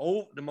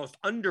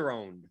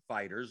under-owned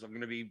fighters are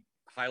going to be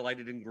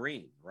highlighted in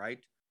green,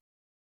 right?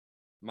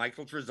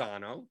 Michael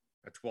Trezano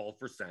at 12%,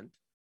 because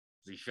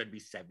he should be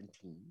 17.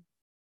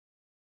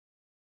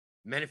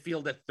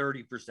 Menafield at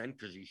 30%,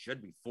 because he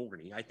should be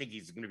 40. I think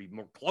he's going to be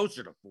more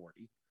closer to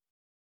 40.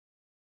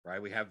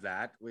 Right? We have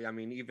that.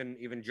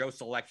 Even Joe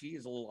Selecki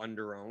is a little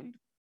under-owned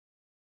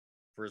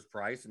for his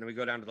price. And then we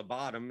go down to the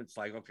bottom. It's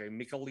like, okay,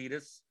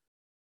 Michailidis,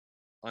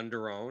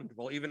 under-owned.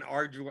 Well, even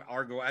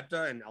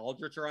Argueta and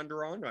Aldrich are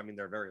under-owned. I mean,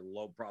 they're very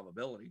low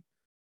probability.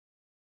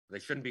 They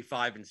shouldn't be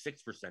 5 and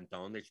 6%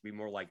 owned. They should be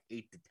more like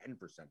 8 to 10%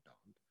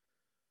 owned.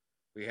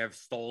 We have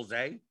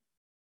Stolze,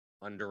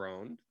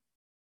 under-owned.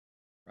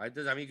 Right?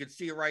 I mean, you can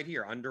see it right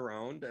here,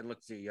 under-owned. And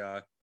let's see,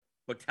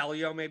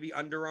 Botelho maybe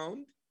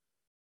under-owned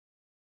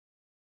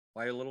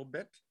by a little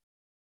bit.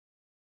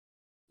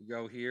 You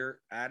go here,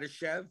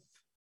 Adeshev,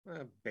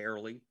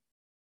 barely.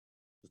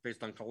 It's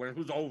based on color. And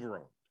who's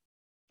over-owned?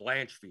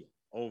 Blanchfield,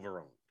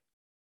 over-owned.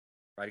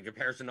 Right? In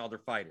comparison to other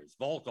fighters.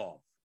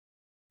 Volkov,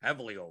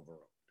 heavily over-owned.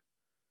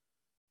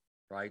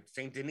 Right?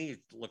 St. Denis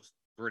looks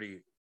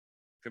pretty,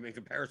 in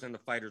comparison to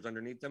fighters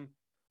underneath him,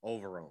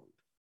 over-owned.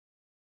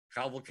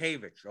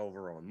 Kowalkiewicz,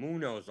 over-owned.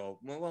 Munoz,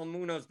 well,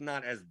 Munoz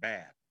not as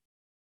bad.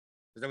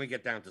 Because then we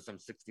get down to some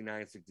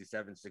 69,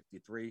 67,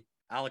 63.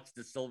 Alex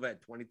De Silva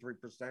at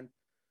 23%,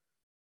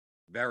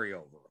 very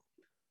over-owned.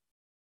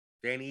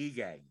 Danny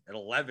Ige at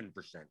 11%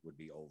 would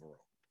be over-owned.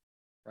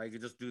 Right? You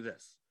could just do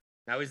this.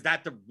 Now, is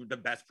that the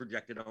best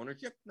projected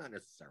ownership? Not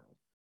necessarily.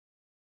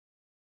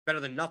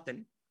 Better than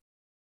nothing.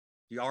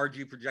 The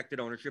RG projected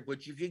ownership,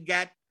 which you can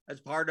get as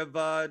part of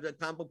the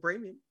Combo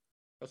Premium.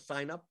 Go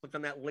sign up. Click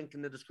on that link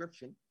in the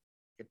description.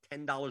 Get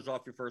 $10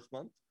 off your first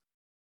month.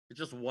 It's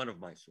just one of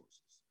my sources.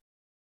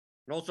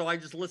 And also, I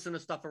just listen to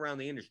stuff around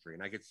the industry,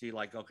 and I could see,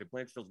 like, okay,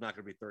 Blanchfield's not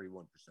going to be 31%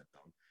 owned.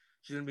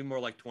 She's going to be more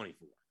like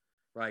 24,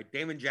 right?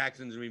 Damon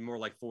Jackson's going to be more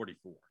like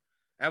 44.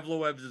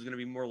 Evloev's is going to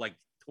be more like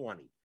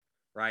 20,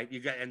 right?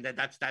 And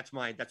that's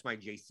my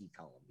JC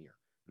column here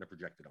in the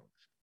projected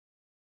ownership,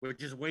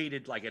 which is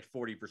weighted like at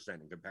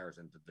 40% in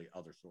comparison to the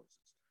other sources.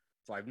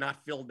 So I've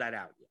not filled that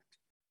out yet.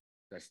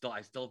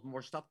 I still have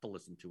more stuff to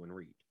listen to and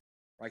read,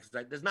 right?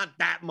 Because there's not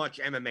that much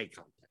MMA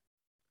content.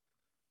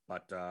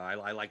 But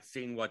I like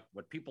seeing what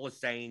people are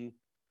saying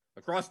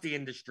across the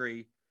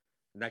industry,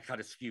 and that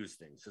kind of skews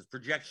things. Because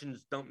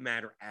projections don't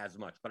matter as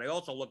much. But I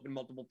also look at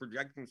multiple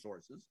projection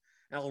sources,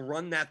 and I'll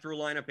run that through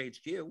Lineup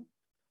HQ.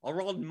 I'll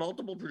run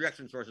multiple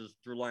projection sources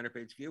through Lineup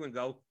HQ and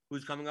go,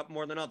 who's coming up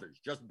more than others,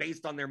 just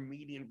based on their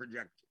median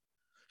projection.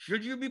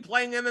 Should you be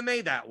playing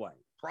MMA that way?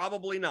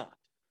 Probably not,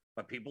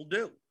 but people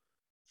do.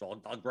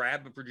 So I'll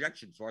grab a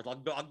projection source. I'll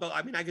go.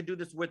 I mean, I could do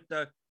this with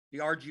the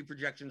RG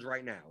projections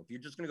right now. If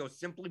you're just going to go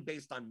simply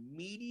based on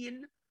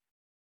medians,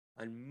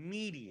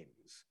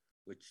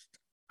 which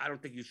I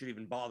don't think you should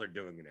even bother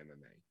doing in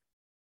MMA.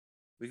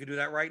 We could do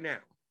that right now,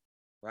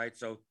 right?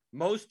 So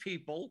most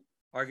people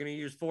are going to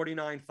use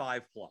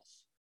 49.5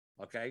 plus,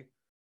 okay?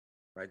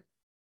 Right?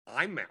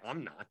 I'm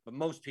not, but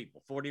most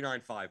people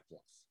 49.5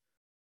 plus,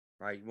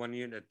 right? When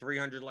you're at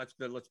 300, let's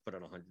put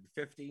it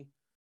 150.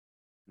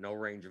 No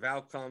range of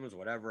outcomes,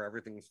 whatever,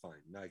 everything's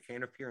fine. Now, it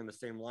can't appear in the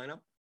same lineup.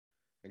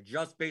 And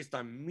just based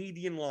on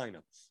median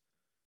lineups,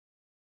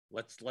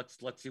 let's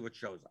see what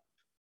shows up.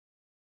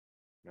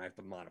 And I have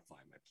to modify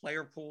my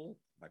player pool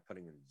by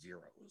putting in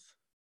zeros.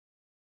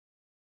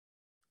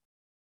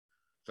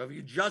 So if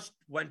you just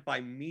went by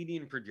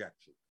median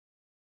projection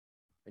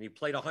and you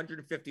played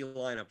 150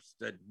 lineups,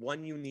 that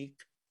one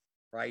unique,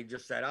 right? You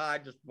just said, I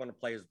just want to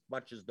play as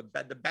much as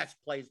the best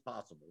plays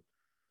possible.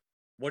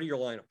 What do your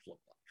lineups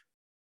look like?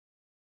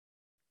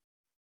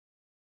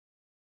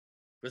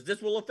 Because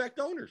this will affect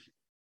ownership.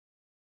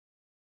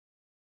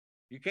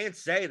 You can't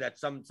say that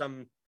some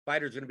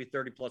fighter's going to be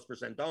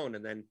 30+% owned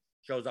and then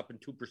shows up in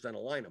 2% of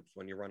lineups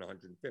when you run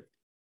 150.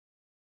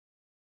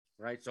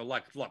 Right? So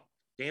look,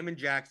 Damon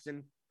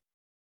Jackson,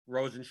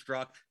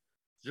 Rozenstruik,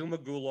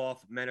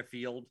 Zumagulov,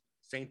 Menafield,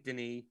 Saint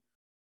Denis,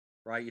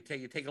 right? You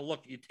take a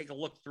look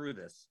through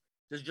this.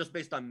 This is just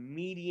based on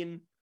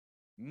median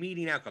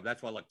outcome.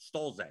 That's why, like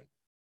Stolze,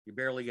 you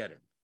barely get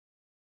him.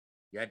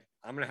 Yet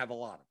I'm gonna have a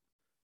lot of them.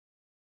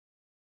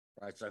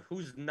 Right? So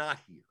who's not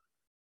here?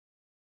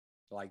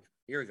 Like,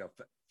 here we go.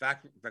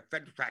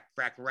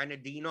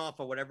 Renadinov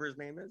or whatever his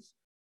name is.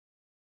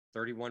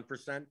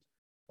 31%.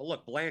 But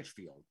look,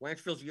 Blanchfield.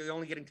 Blanchfield's, you're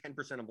only getting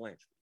 10% of Blanchfield.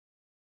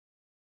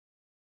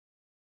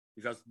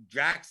 Because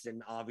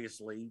Jackson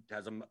obviously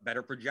has a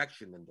better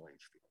projection than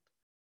Blanchfield.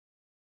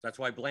 That's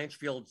why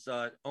Blanchfield's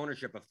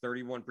ownership of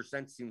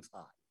 31% seems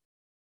high.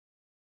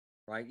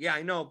 Right? Yeah,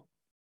 I know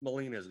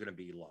Molina is going to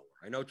be lower.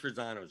 I know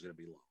Trezano is going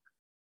to be lower.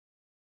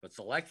 But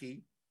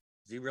Selecki,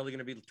 is he really going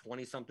to be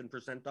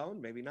 20-something%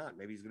 owned? Maybe not.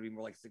 Maybe he's going to be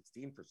more like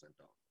 16%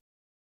 owned.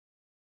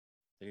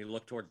 Then you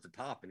look towards the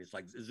top, and it's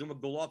like, is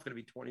Zumagulov going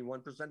to be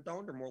 21%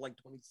 owned or more like 26%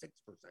 owned?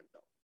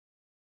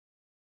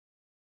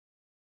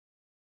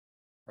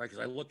 Right?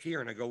 Because I look here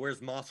and I go,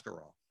 where's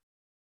Maskarov?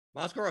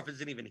 Maskarov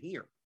isn't even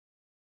here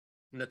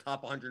in the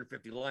top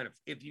 150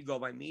 lineups if you go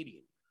by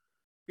median.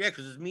 Yeah,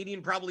 because his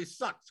median probably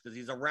sucks because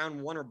he's a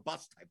round one or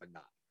bust type of guy.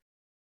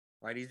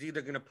 Right? He's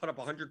either going to put up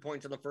 100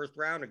 points in the first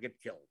round or get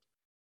killed.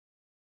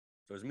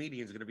 So his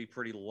median is going to be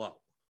pretty low.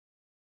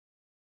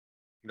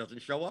 He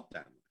doesn't show up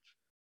that much.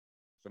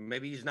 So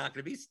maybe he's not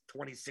going to be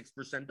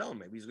 26% owned.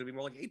 Maybe he's going to be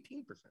more like 18%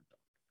 owned.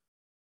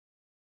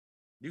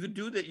 You could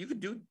do that. You could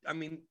do, I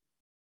mean,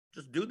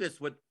 just do this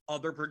with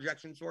other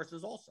projection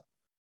sources also.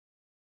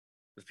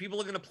 Because people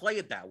are going to play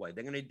it that way.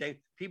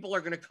 People are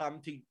going to come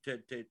to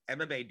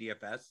MMA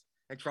DFS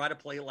and try to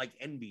play it like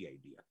NBA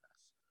DFS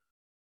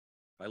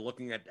by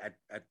looking at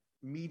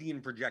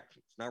median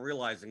projections, not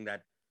realizing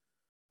that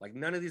like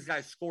none of these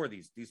guys score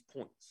these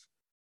points.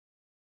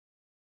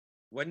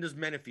 When does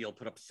Menafield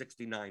put up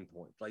 69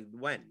 points? Like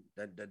when?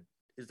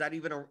 Is that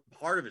even a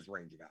part of his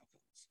range of outcomes?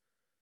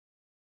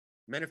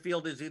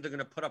 Menafield is either going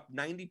to put up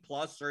 90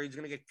 plus or he's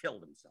going to get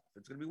killed himself.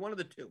 It's going to be one of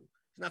the two.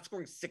 He's not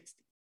scoring 60.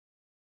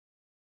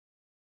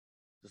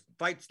 This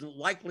fight's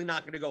likely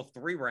not going to go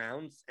 3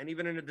 rounds, and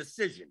even in a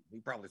decision, he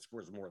probably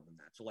scores more than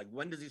that. So, like,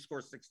 when does he score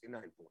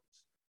 69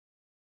 points?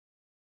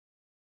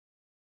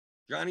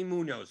 Johnny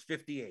Munoz,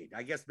 58.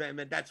 I guess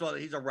that's all.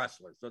 He's a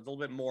wrestler, so it's a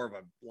little bit more of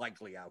a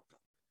likely outcome.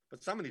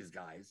 But some of these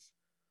guys,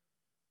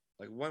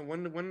 like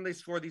when do they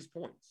score these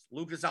points?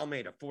 Lucas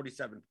Almeida,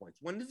 47 points.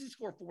 When does he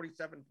score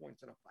 47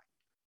 points in a fight?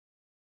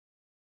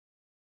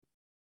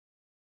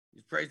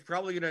 He's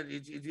probably gonna.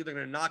 He's either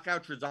gonna knock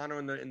out Trezano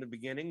in the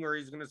beginning, or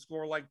he's gonna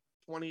score like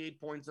 28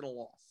 points in a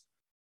loss.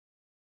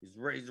 He's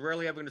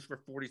rarely ever gonna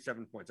score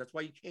 47 points. That's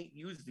why you can't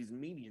use these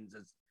medians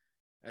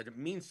as it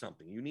means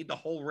something. You need the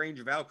whole range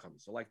of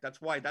outcomes. So like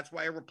that's why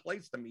I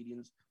replaced the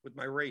medians with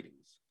my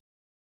ratings.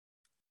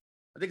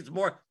 I think it's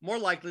more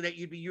likely that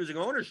you'd be using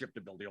ownership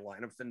to build your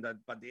lineups than the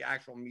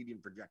actual median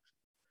projection,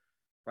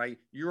 right?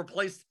 You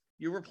replace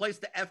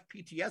the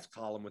FPTS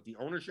column with the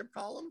ownership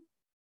column,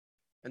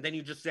 and then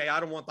you just say, I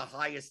don't want the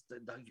highest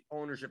the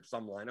ownership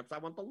sum lineups. I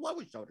want the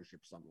lowest ownership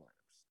sum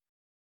lineups.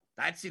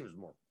 That seems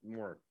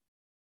more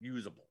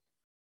usable.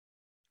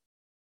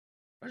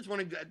 I just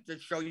want to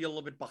show you a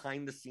little bit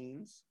behind the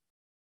scenes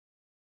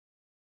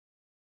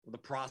of the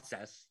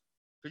process,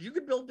 because you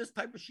could build this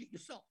type of sheet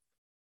yourself.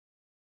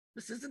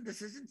 This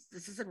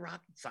isn't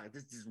rocket science.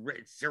 It's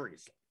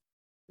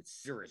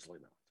seriously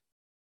not.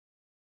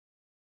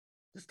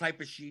 This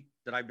type of sheet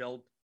that I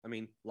built, I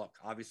mean, look,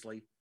 obviously,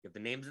 you have the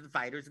names of the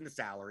fighters and the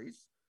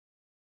salaries,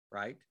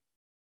 right?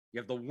 You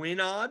have the win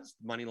odds,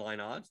 money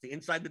line odds, the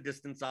inside the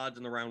distance odds,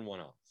 and the round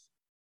one odds.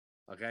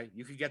 Okay?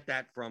 You could get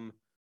that from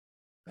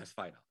Best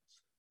Fight Odds,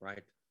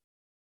 right?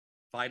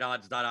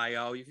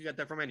 FightOdds.io. You can get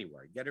that from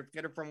anywhere. Get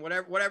it from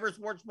whatever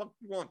sports book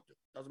you want to.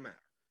 Doesn't matter,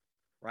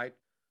 right?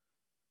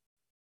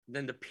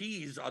 Then the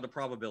P's are the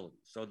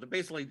probabilities. So they're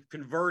basically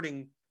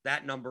converting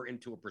that number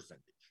into a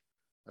percentage.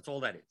 That's all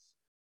that is.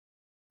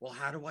 Well,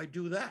 how do I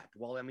do that?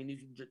 Well, I mean, you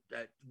can just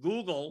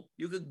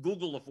you could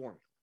Google the formula,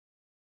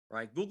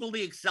 right? Google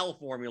the Excel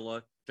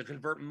formula to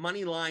convert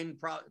money line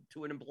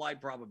to an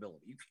implied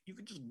probability. You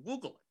could just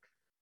Google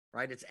it,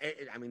 right?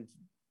 I mean,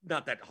 it's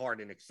not that hard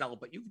in Excel,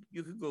 but you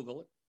could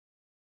Google it.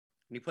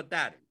 And you put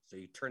that in. So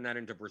you turn that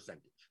into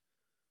percentage.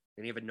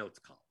 Then you have a notes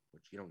column,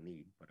 which you don't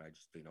need, but I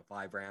just,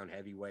 5-round,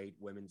 heavyweight,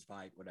 women's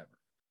fight, whatever.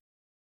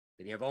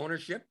 Then you have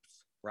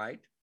ownerships,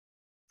 right?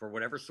 For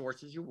whatever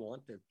sources you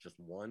want. They're just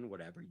one,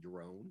 whatever,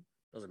 your own,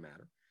 doesn't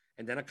matter.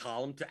 And then a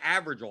column to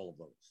average all of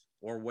those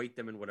or weight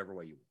them in whatever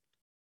way you want.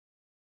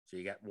 So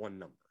you get one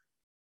number.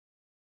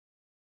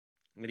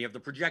 And then you have the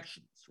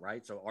projections,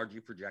 right? So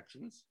RG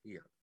projections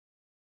here.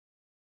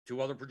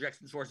 2 other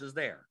projection sources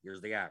there.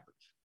 Here's the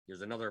average.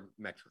 Here's another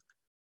metric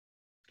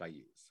that I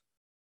use.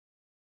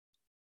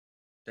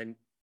 Then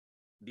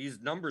these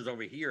numbers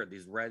over here,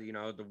 these red,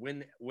 the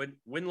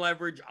win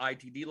leverage,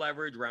 ITD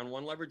leverage, round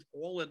 1 leverage,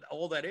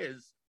 all that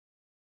is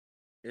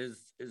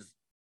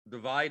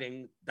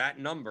dividing that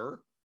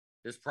number,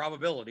 this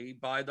probability,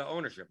 by the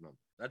ownership number.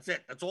 That's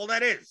it. That's all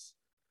that is.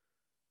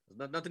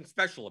 There's nothing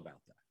special about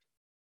that.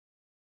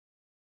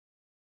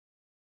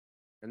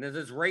 And then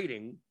this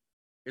rating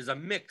is a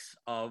mix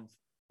of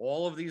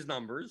all of these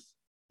numbers,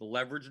 the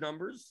leverage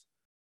numbers,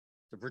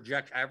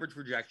 the average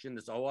projection,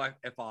 this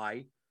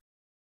OFI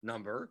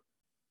number,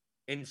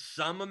 in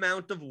some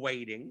amount of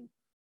weighting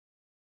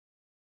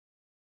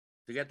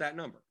to get that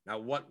number. Now,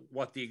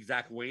 what the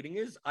exact weighting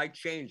is, I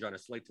change on a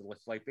slate to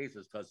slate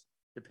basis, because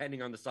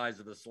depending on the size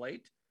of the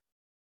slate,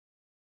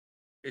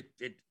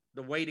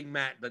 the weighting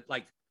that,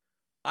 like,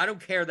 I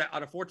don't care that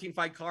on a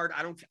 14-fight card,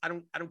 I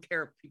don't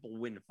care if people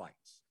win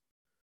fights.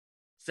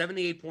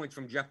 78 points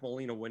from Jeff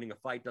Molina winning a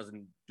fight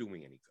doesn't do me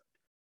any good.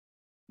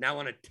 Now,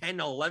 on a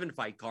 10-11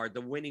 fight card,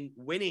 the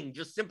winning,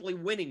 just simply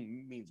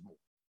winning means more,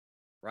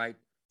 right?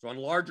 So on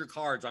larger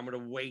cards, I'm going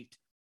to weight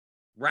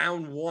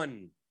round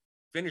 1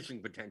 finishing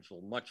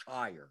potential much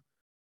higher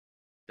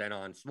than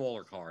on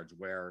smaller cards,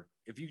 where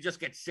if you just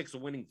get 6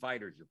 winning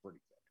fighters, you're pretty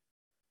good.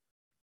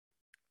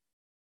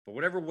 But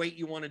whatever weight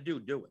you want to do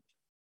it.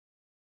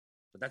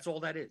 But that's all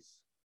that is.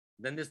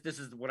 Then this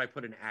is what I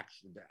put in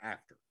action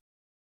after.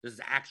 This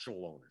is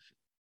actual ownership.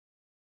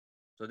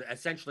 So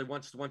essentially,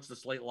 once the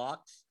slate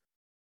locks,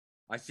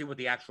 I see what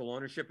the actual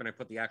ownership, and I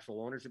put the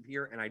actual ownership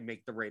here, and I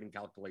make the rating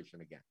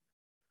calculation again.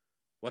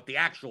 What the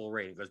actual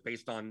rating goes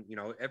based on,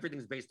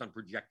 everything's based on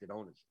projected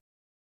ownership.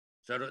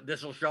 So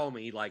this will show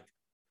me, like,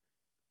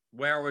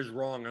 where I was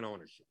wrong on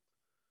ownership.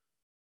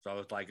 So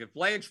it's like, if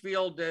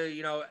Blanchfield,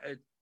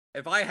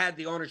 if I had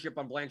the ownership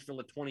on Blanchfield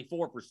at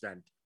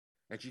 24%,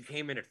 and she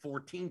came in at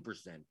 14%,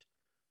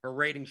 her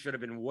rating should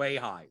have been way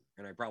higher,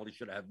 and I probably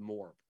should have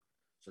more.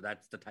 So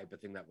that's the type of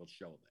thing that will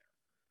show there.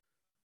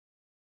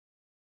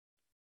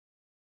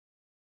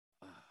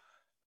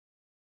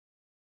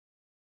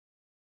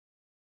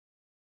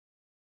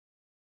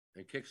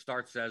 And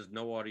Kickstart says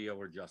no audio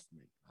or just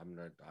me. I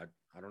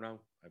don't know.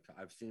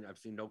 I've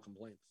seen no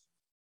complaints.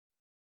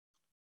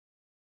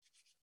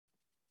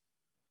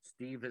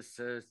 Steve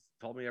has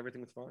told me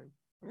everything's fine.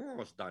 We're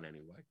almost done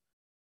anyway.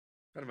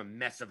 Kind of a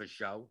mess of a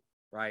show,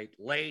 right?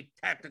 Late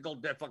technical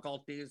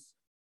difficulties,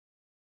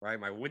 right?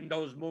 My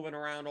window's moving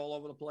around all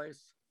over the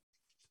place.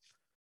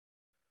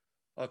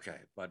 Okay,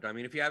 but I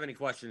mean, if you have any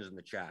questions in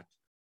the chat,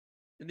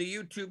 in the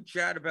YouTube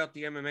chat about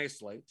the MMA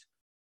slate,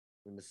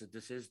 and this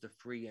is the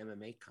free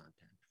MMA content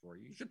for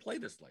you. You should play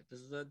this slate.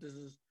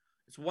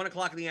 It's 1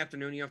 o'clock in the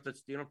afternoon. You don't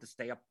have to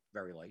stay up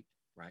very late,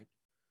 right?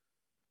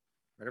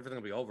 But everything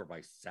will be over by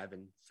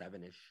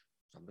 7-ish,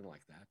 something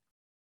like that.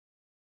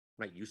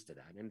 I'm not used to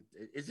that. And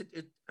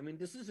I mean,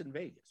 this is in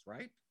Vegas,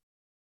 right?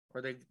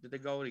 Or did they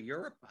go to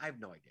Europe? I have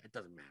no idea. It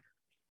doesn't matter.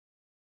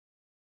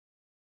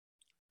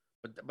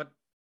 But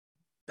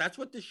that's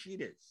what this sheet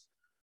is.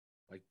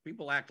 Like,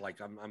 people act like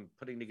I'm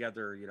putting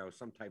together,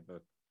 some type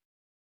of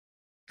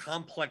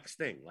complex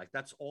thing. Like,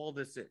 that's all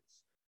this is.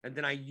 And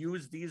then I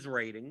use these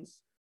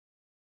ratings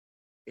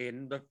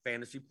in the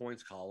fantasy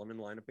points column in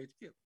lineup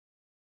HQ,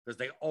 because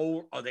they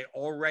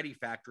already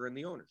factor in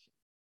the ownership.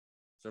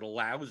 So it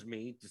allows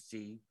me to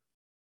see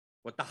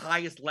what the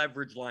highest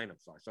leverage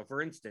lineups are. So,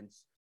 for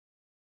instance,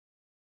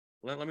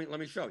 let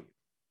me show you.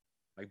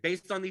 Like,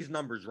 based on these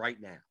numbers right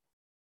now,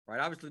 right?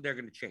 Obviously, they're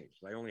going to change.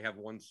 I only have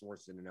one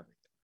source in and everything.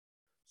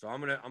 So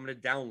I'm gonna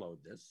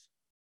download this,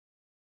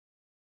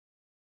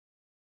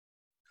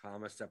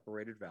 comma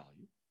separated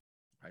value.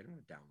 Right, I'm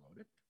gonna download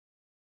it.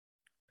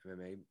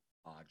 MMA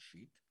odd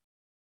sheet.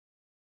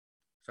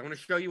 So I'm gonna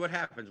show you what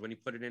happens when you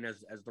put it in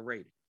as the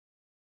rating.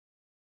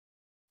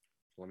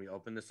 So let me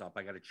open this up.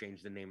 I got to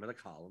change the name of the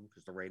column,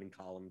 because the rating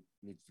column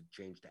needs to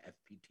change to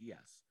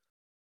FPTS.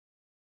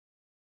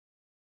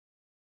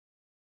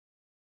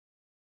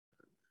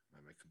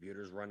 My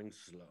computer's running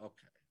slow.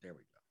 Okay, there we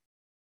go.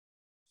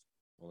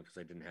 Only because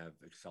I didn't have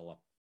Excel up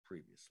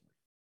previously.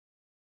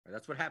 Right?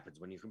 That's what happens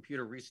when your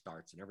computer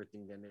restarts and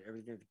everything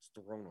gets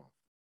thrown off.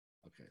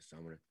 Okay, so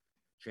I'm going to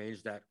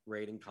change that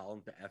rating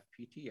column to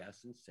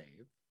FPTS and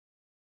save.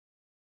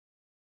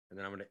 And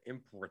then I'm going to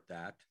import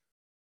that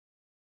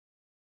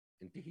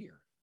into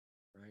here,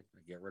 right? I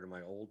get rid of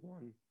my old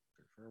one,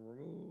 confirm,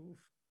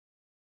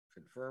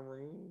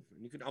 remove,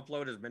 and you can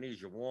upload as many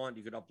as you want.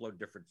 You could upload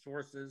different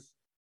sources,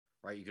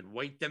 right? You could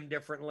weight them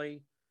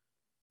differently.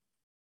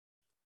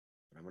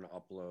 But I'm going to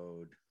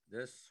upload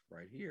this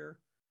right here.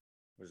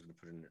 I'm just going to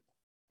put in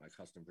my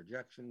custom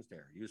projections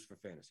there, used for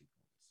fantasy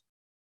points.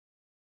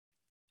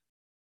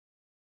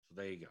 So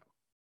there you go.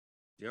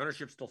 The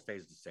ownership still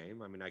stays the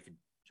same. I mean, I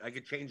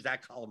could change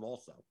that column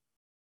also.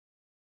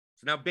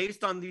 So now,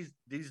 based on these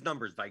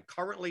numbers that I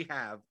currently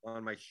have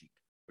on my sheet,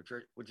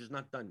 which is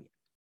not done yet,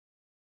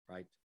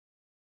 right?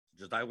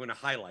 Just I want to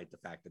highlight the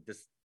fact that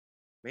this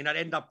may not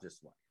end up this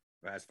way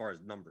as far as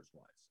numbers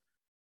wise.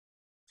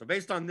 So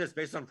based on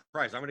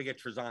price, I'm going to get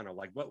Trezano.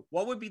 Like,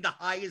 what would be the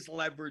highest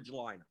leverage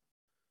lineup?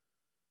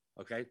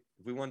 Okay,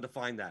 if we wanted to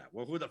find that,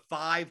 well, who are the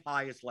 5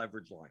 highest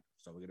leverage lineups?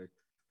 So we're going to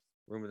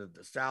remove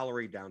the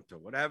salary down to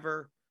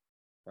whatever,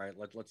 right?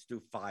 Let's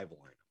do 5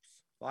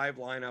 lineups. 5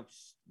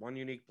 lineups, 1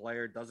 unique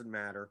player, doesn't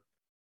matter,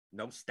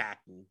 no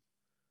stacking.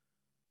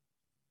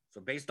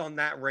 So based on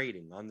that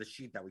rating on the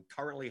sheet that we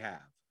currently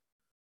have,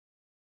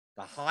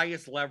 the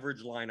highest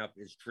leverage lineup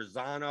is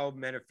Trezano,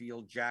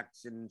 Menafield,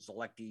 Jackson,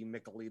 Selecki,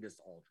 Michaelides,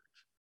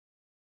 Aldridge.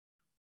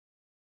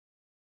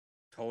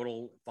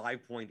 Total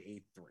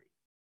 5.83.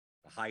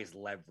 The highest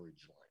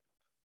leverage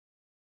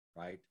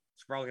lineup, right?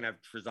 It's probably going to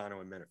have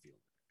Trezano and Menafield,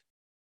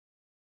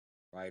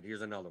 right?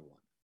 Here's another one,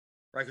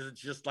 right? Because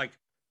it's just like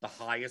the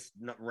highest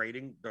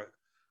rating.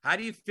 How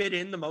do you fit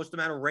in the most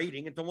amount of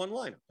rating into one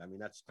lineup? I mean,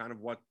 that's kind of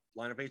what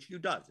Lineup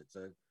HQ does. It's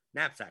a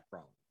knapsack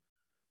problem.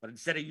 But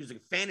instead of using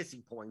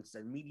fantasy points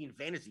and median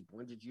fantasy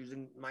points, it's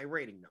using my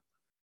rating number.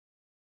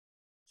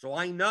 So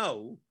I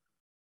know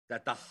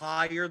that the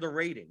higher the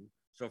rating,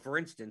 so for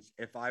instance,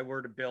 if I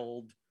were to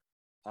build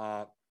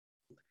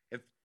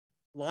if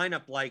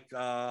lineup like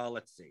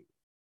let's see,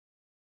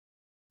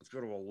 let's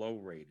go to a low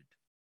rated.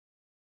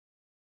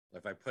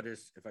 If I put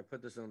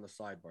this on the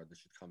sidebar, this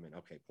should come in.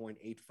 Okay,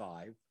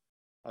 0.85.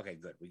 Okay,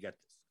 good. We get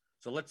this.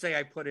 So let's say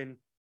I put in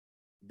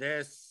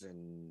this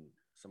and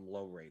some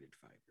low rated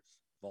fighters.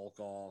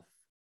 Volkov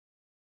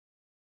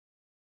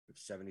with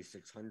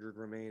 7,600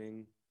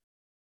 remaining.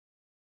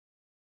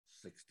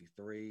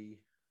 63.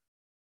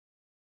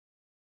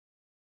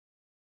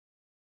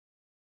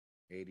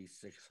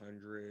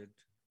 8,600.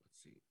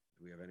 Let's see.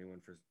 Do we have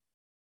anyone for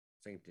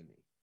Saint Denis?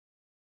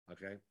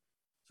 Okay.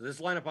 So this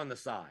lineup on the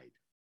side.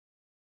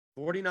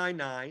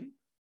 49.9.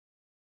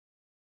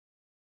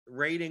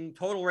 Rating,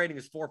 total rating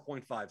is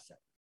 4.57.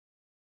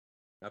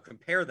 Now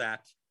compare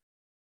that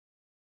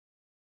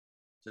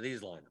to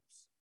these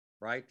lineups,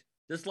 right?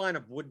 This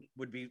lineup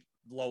would be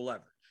low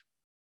leverage,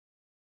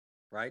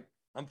 right?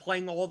 I'm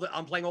playing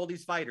all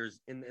these fighters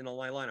in a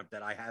lineup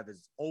that I have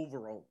is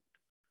over-owned.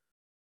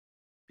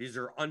 These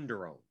are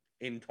under-owned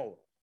in total.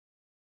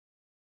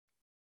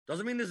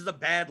 Doesn't mean this is a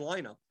bad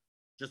lineup.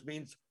 Just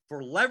means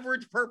for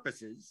leverage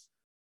purposes,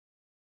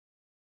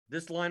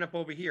 this lineup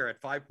over here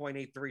at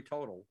 5.83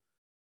 total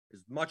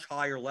is much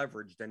higher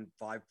leverage than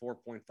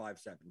 4.57.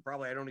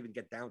 Probably I don't even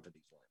get down to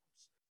these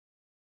lineups.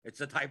 It's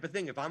the type of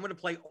thing. If I'm going to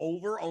play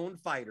over-owned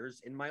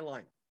fighters in my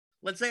lineup,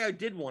 let's say I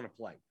did want to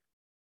play,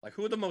 like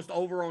who are the most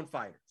over-owned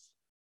fighters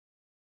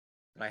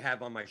that I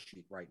have on my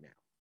sheet right now,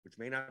 which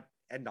may not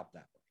end up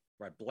that way.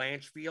 Right,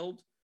 Blanchfield,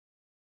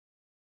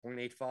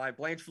 0.85,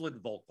 Blanchfield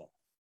and Volkov.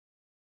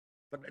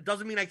 But it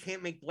doesn't mean I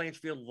can't make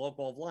Blanchfield and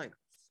Volkov lineups,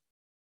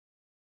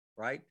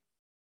 right?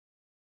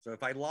 So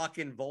if I lock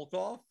in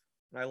Volkov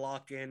and I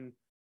lock in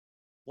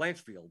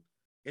Blanchfield,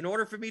 in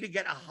order for me to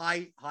get a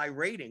high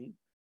rating,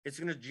 it's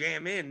going to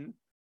jam in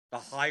the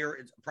higher,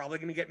 it's probably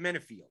going to get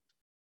Menafield,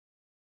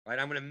 right?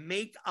 I'm going to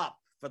make up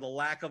for the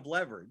lack of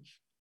leverage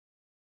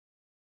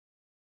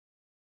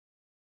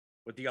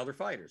with the other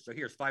fighters. So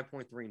here's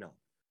 5.39.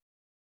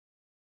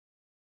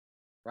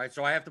 Right,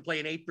 so I have to play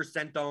an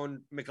 8%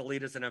 owned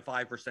Michaelides and a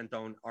 5%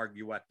 owned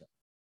Argueta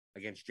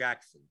against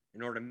Jackson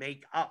in order to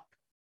make up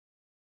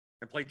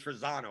and play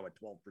Trezano at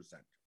 12%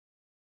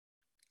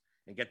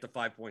 and get to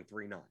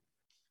 5.39.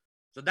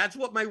 So that's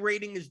what my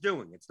rating is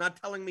doing. It's not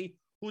telling me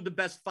who the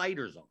best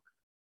fighters are.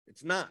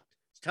 It's not.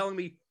 It's telling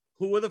me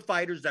who are the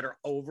fighters that are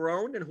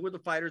over-owned and who are the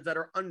fighters that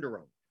are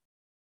under-owned.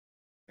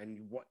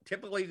 And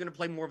typically you're going to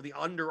play more of the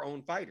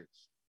under-owned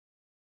fighters.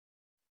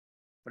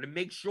 But it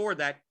makes sure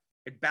that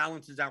it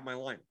balances out my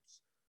lineups.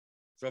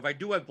 So if I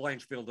do have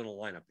Blanchfield in a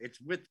lineup,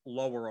 it's with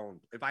lower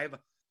owned. If I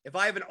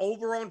have an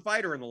over-owned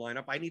fighter in the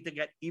lineup, I need to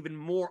get even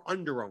more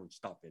under-owned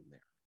stuff in there.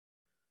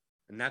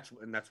 And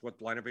that's what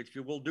Lineup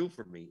HQ will do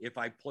for me if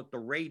I put the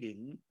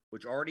rating,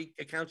 which already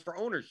accounts for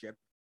ownership,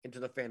 into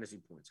the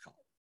fantasy points column.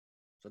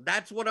 So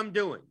that's what I'm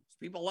doing.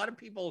 A lot of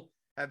people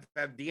have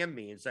DM'd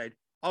me and said,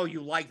 "Oh,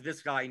 you like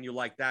this guy and you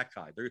like that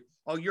guy."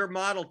 Your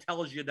model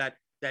tells you that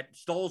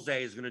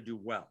Stolze is going to do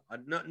well.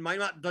 My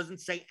model doesn't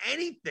say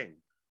anything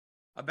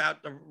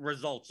about the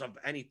results of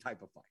any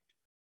type of fight.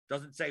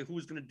 Doesn't say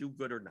who's going to do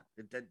good or not.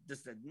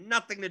 This had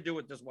nothing to do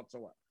with this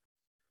whatsoever.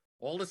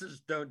 All this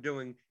is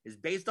doing is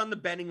based on the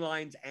betting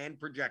lines and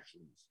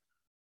projections.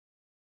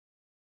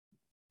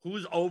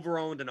 Who's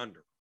over-owned and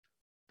under.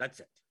 That's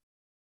it.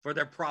 For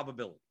their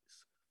probabilities.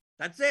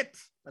 That's it.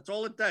 That's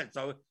all it does.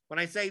 So when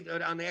I say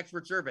on the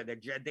expert survey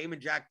that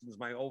Damon Jackson's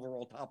my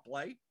overall top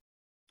play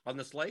on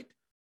the slate,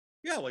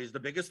 yeah, well, he's the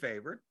biggest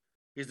favorite.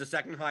 He's the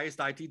second highest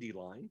ITD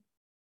line.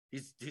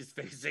 He's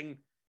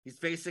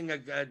facing a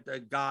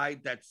guy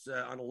that's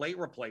on a late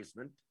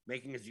replacement,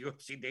 making his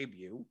UFC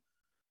debut,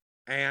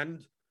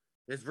 and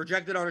his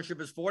projected ownership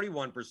is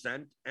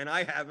 41%, and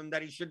I have him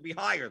that he should be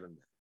higher than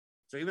that.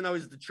 So even though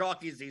he's the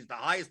chalkiest, he's the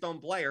highest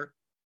owned player,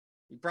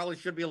 he probably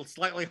should be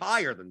slightly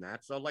higher than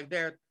that. So like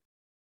there,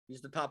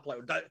 he's the top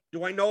player.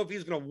 Do I know if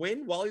he's going to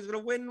win? Well, he's going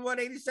to win,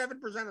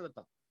 87% of the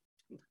time.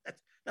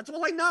 That's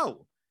all I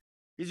know.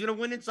 He's going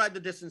to win inside the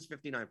distance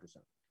 59%.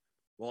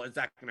 Well, is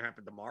that going to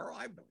happen tomorrow?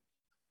 I don't.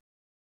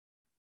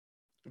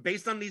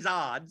 Based on these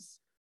odds,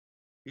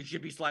 he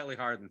should be slightly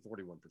higher than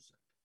 41%,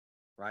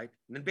 right?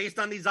 And then based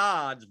on these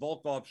odds,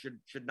 Volkov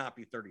should not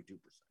be 32%.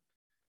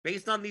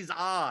 Based on these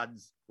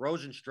odds,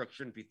 Rozenstruik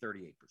shouldn't be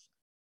 38%.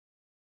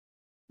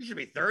 He should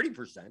be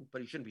 30%,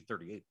 but he shouldn't be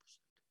 38%,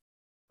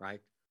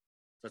 right?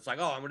 So it's like,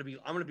 oh, I'm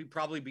gonna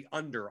probably be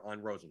under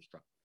on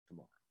Rozenstruik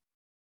tomorrow.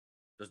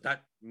 Does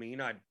that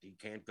mean he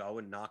can't go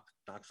and knock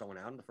someone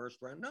out in the first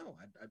round? No,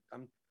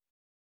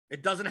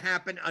 it doesn't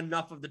happen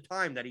enough of the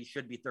time that he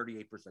should be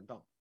 38%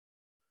 owned.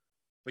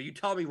 But you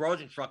tell me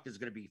Rozenstruik is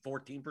going to be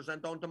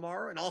 14% owned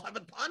tomorrow, and I'll have a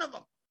ton of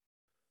them.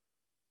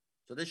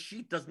 So this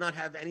sheet does not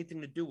have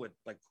anything to do with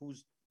like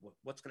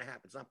what's going to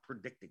happen. It's not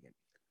predicting anything.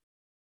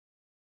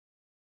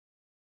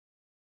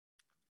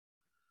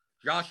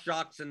 Josh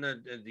Jocks in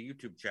the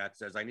YouTube chat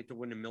says, I need to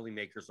win a Millie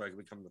Maker so I can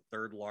become the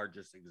third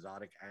largest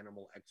exotic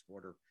animal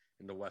exporter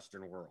in the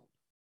Western world.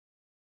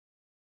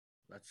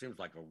 That seems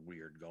like a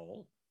weird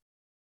goal.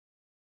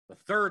 The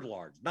third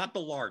largest, not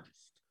the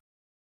largest,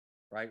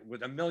 right?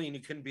 With 1 million,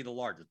 you couldn't be the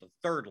largest, the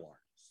third largest.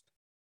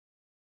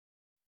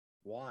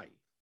 Why?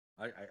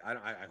 I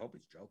hope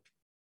he's joking.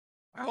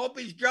 I hope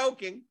he's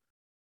joking.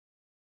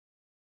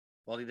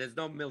 Well, there's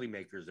no Millie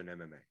Makers in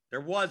MMA.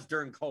 There was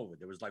during COVID.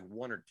 There was like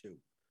one or two.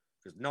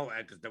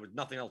 Because there was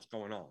nothing else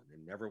going on,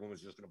 and everyone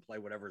was just going to play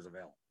whatever's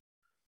available.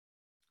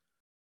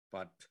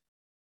 But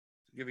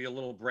to give you a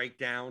little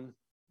breakdown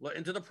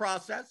into the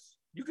process,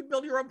 you can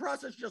build your own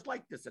process just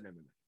like this in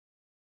MMA.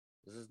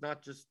 This is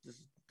not just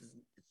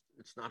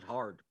it's not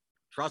hard.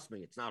 Trust me,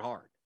 it's not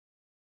hard.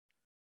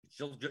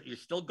 You're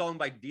still going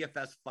by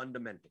DFS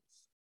fundamentals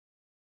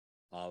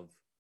of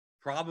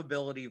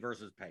probability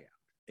versus payout,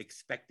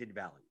 expected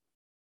value,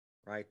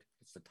 right?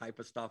 It's the type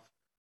of stuff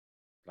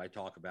that I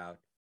talk about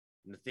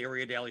in the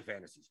Theory of Daily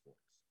Fantasy Sports.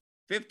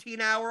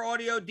 15-hour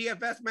audio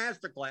DFS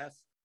masterclass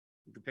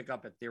you can pick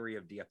up at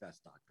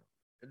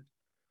theoryofdfs.com.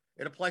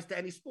 It applies to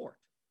any sport,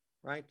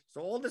 right?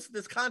 So all this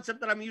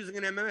concept that I'm using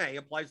in MMA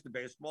applies to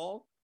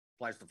baseball,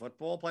 applies to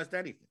football, applies to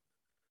anything.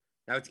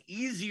 Now, it's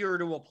easier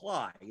to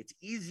apply. It's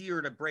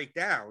easier to break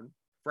down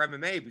for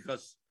MMA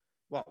because,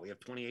 well, we have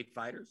 28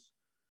 fighters,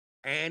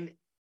 and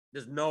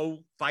there's no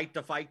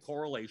fight-to-fight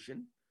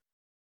correlation,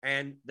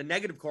 and the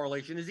negative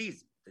correlation is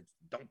easy.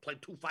 Don't play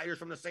two fighters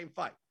from the same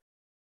fight,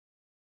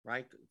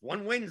 right? If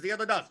one wins, the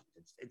other doesn't.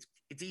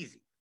 It's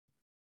easy.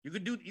 You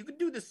could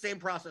do the same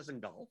process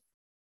in golf,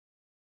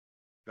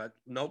 but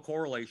no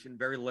correlation,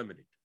 very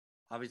limited.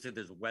 Obviously,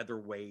 there's weather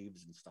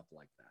waves and stuff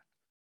like that.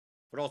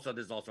 But also,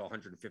 there's also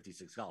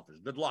 156 golfers.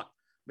 Good luck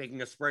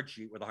making a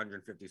spreadsheet with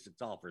 156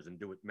 golfers and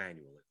do it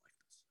manually like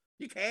this.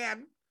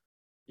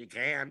 You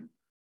can.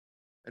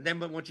 And then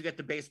once you get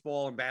to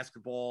baseball and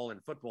basketball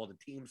and football, the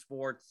team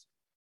sports,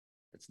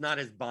 it's not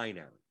as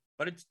binary.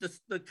 But it's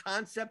the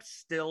concepts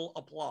still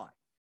apply.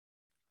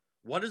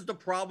 What is the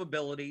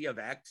probability of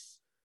X?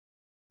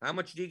 How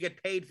much do you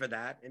get paid for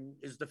that? And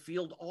is the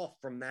field off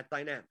from that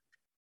dynamic?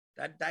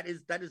 That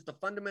is the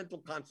fundamental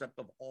concept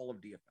of all of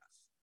DFS.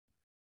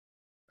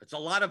 It's a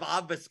lot of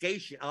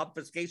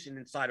obfuscation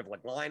inside of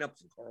like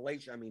lineups and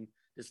correlation. I mean,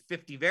 there's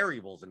 50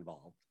 variables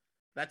involved.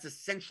 That's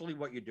essentially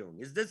what you're doing.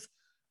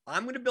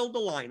 I'm going to build a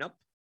lineup.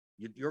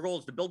 Your goal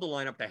is to build a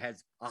lineup that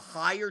has a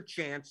higher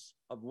chance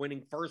of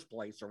winning first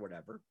place or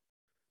whatever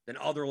than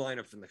other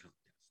lineups in the contest,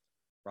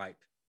 right?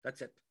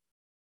 That's it.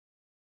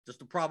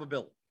 Just a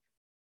probability.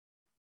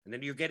 And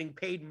then you're getting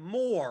paid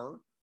more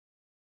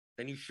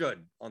than you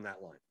should on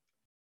that line.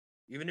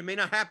 Even it may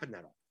not happen that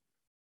often.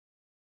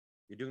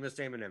 You're doing the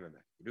same in MMA.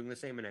 You're doing the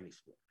same in any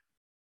sport.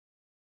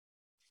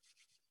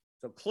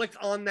 So click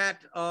on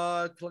that,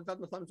 click on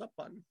the thumbs up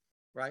button,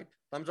 right?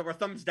 Thumbs up or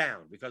thumbs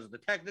down because of the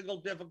technical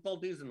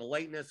difficulties and the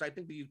lateness. I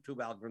think the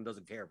YouTube algorithm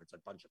doesn't care if it's a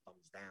bunch of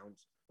thumbs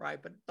downs,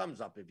 right? But thumbs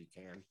up if you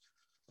can,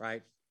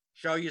 right?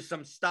 Show you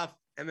some stuff,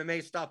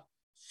 MMA stuff.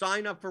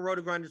 Sign up for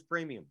RotoGrinders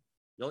Premium.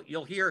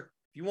 You'll hear,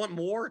 if you want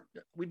more,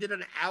 we did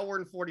an hour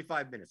and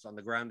 45 minutes on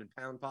the Ground and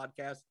Pound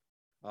podcast.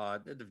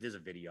 There's a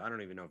video. I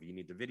don't even know if you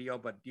need the video,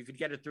 but you could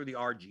get it through the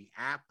RG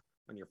app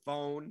on your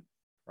phone.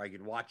 right? You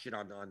can watch it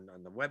on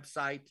the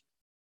website.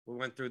 We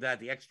went through that.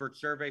 The expert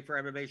survey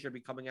for MMA should be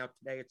coming out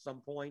today at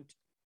some point.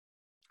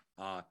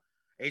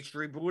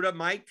 H3 Buddha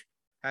Mike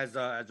has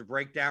a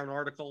breakdown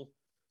article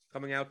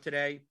coming out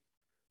today.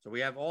 So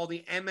we have all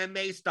the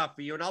MMA stuff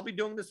for you, and I'll be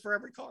doing this for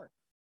every card,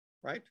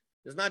 right?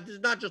 It's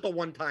not just a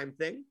one-time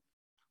thing.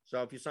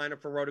 So if you sign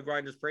up for Roto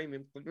Grinders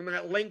Premium, click on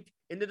that link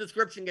in the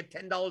description, get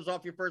 $10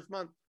 off your first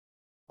month.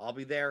 I'll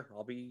be there.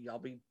 I'll be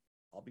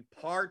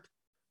part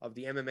of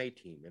the MMA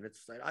team. And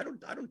it's I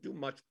don't do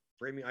much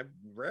premium. I've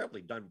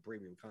rarely done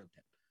premium content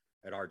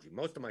at RG.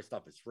 Most of my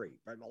stuff is free.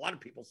 Right? A lot of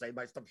people say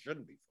my stuff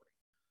shouldn't be free,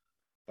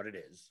 but it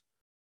is.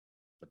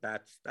 But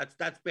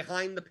that's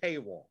behind the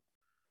paywall.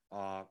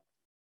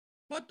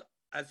 But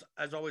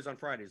as always on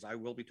Fridays, I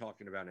will be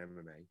talking about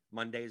MMA.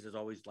 Mondays is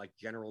always like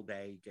general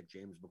day, get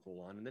James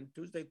McCool on, and then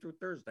Tuesday through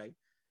Thursday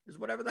is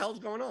whatever the hell's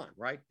going on,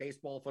 right?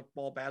 Baseball,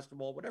 football,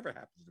 basketball, whatever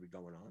happens to be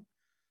going on.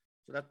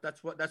 So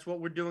that's what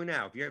we're doing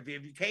now. If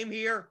you came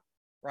here,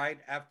 right,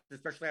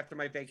 especially after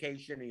my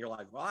vacation, and you're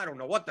like, well, I don't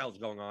know what the hell's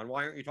going on.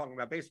 Why aren't you talking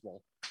about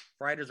baseball?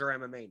 Fridays are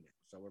MMA now,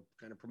 so we're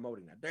kind of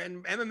promoting that.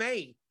 And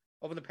MMA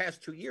over the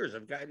past 2 years,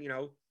 I've got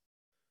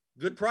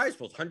good prize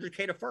pools,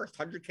 100K to first,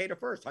 100K to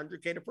first,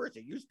 100K to first.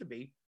 It used to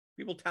be,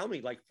 people tell me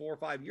like 4 or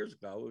 5 years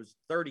ago, it was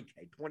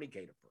 30K, 20K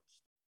to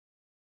first.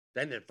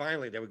 Then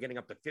finally they were getting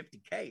up to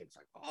 50K. It's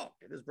like, oh,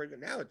 it is bringing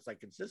now. It's like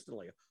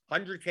consistently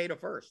 100K to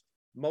first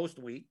most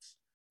weeks.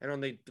 And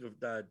on the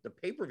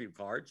pay-per-view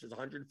cards is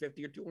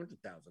 150 or 200,000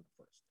 to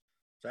first.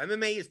 So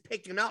MMA is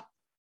picking up.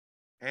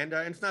 And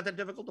it's not that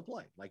difficult to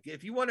play. Like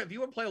if you want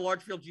to play a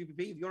large field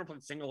GPP, if you want to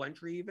play single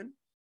entry even,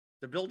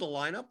 to build a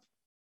lineup,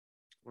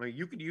 well,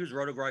 you could use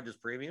Roto Grinders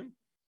Premium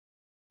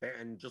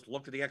and just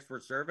look at the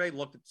expert survey,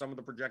 look at some of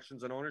the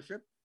projections and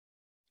ownership,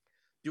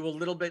 do a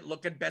little bit,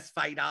 look at best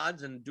fight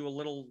odds and do a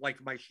little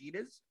like my sheet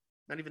is,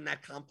 not even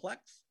that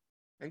complex,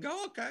 and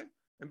go, okay,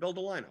 and build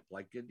a lineup.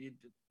 Like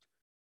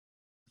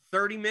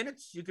 30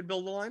 minutes, you could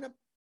build a lineup.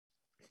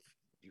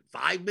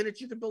 5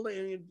 minutes, you could build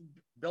it.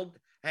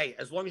 Hey,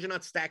 as long as you're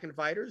not stacking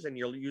fighters and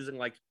you're using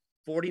like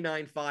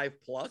 49.5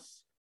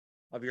 plus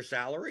of your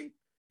salary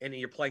and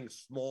you're playing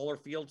smaller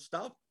field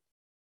stuff,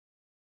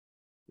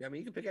 yeah, I mean,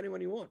 you can pick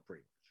anyone you want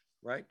pretty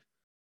much, right?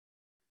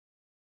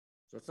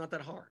 So it's not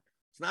that hard.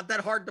 It's not that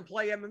hard to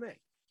play MMA.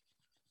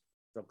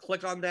 So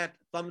click on that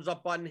thumbs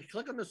up button.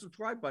 Click on the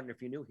subscribe button if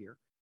you're new here.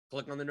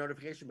 Click on the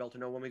notification bell to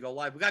know when we go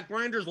live. We got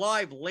Grinders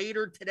Live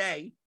later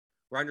today.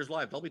 Grinders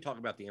Live. They'll be talking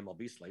about the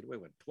MLB slate. Wait,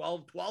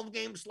 12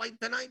 game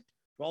slate tonight?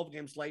 12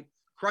 game slate.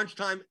 Crunch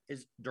Time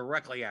is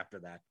directly after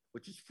that,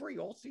 which is free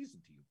all season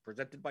to you,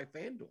 presented by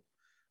FanDuel.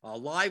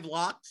 Live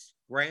Locks,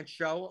 Grant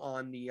Show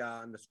on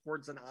the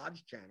Sports and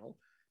Odds channel.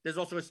 There's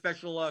also a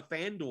special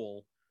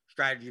FanDuel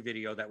strategy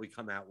video that we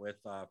come out with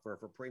for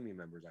premium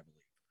members, I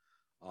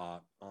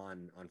believe,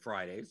 on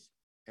Fridays.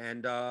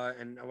 And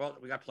well,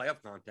 we got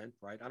playoff content,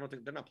 right? I don't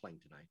think they're not playing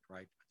tonight,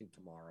 right? I think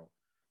tomorrow,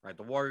 right?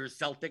 The Warriors,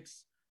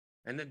 Celtics,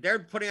 and then they're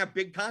putting out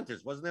big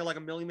contests. Wasn't there like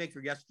a million maker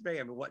yesterday?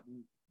 I mean, what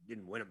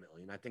didn't win a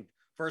million? I think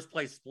first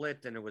place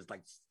split, and it was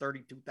like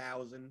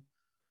 32,000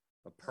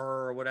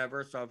 per or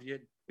whatever. So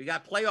we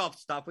got playoff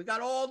stuff, we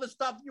got all the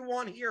stuff you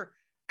want here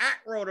at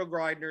Roto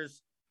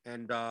Grinders,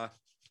 and I'll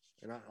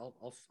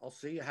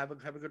see you. Have a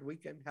good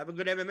weekend. Have a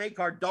good MMA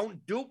card.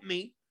 Don't dupe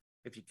me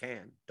if you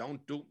can.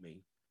 Don't dupe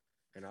me.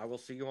 And I will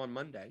see you on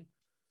Monday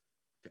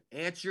to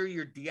answer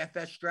your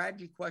DFS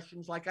strategy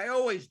questions like I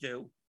always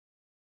do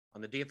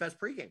on the DFS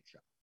pregame show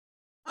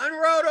on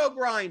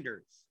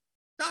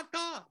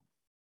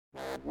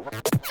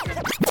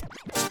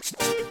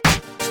RotoGrinders.com.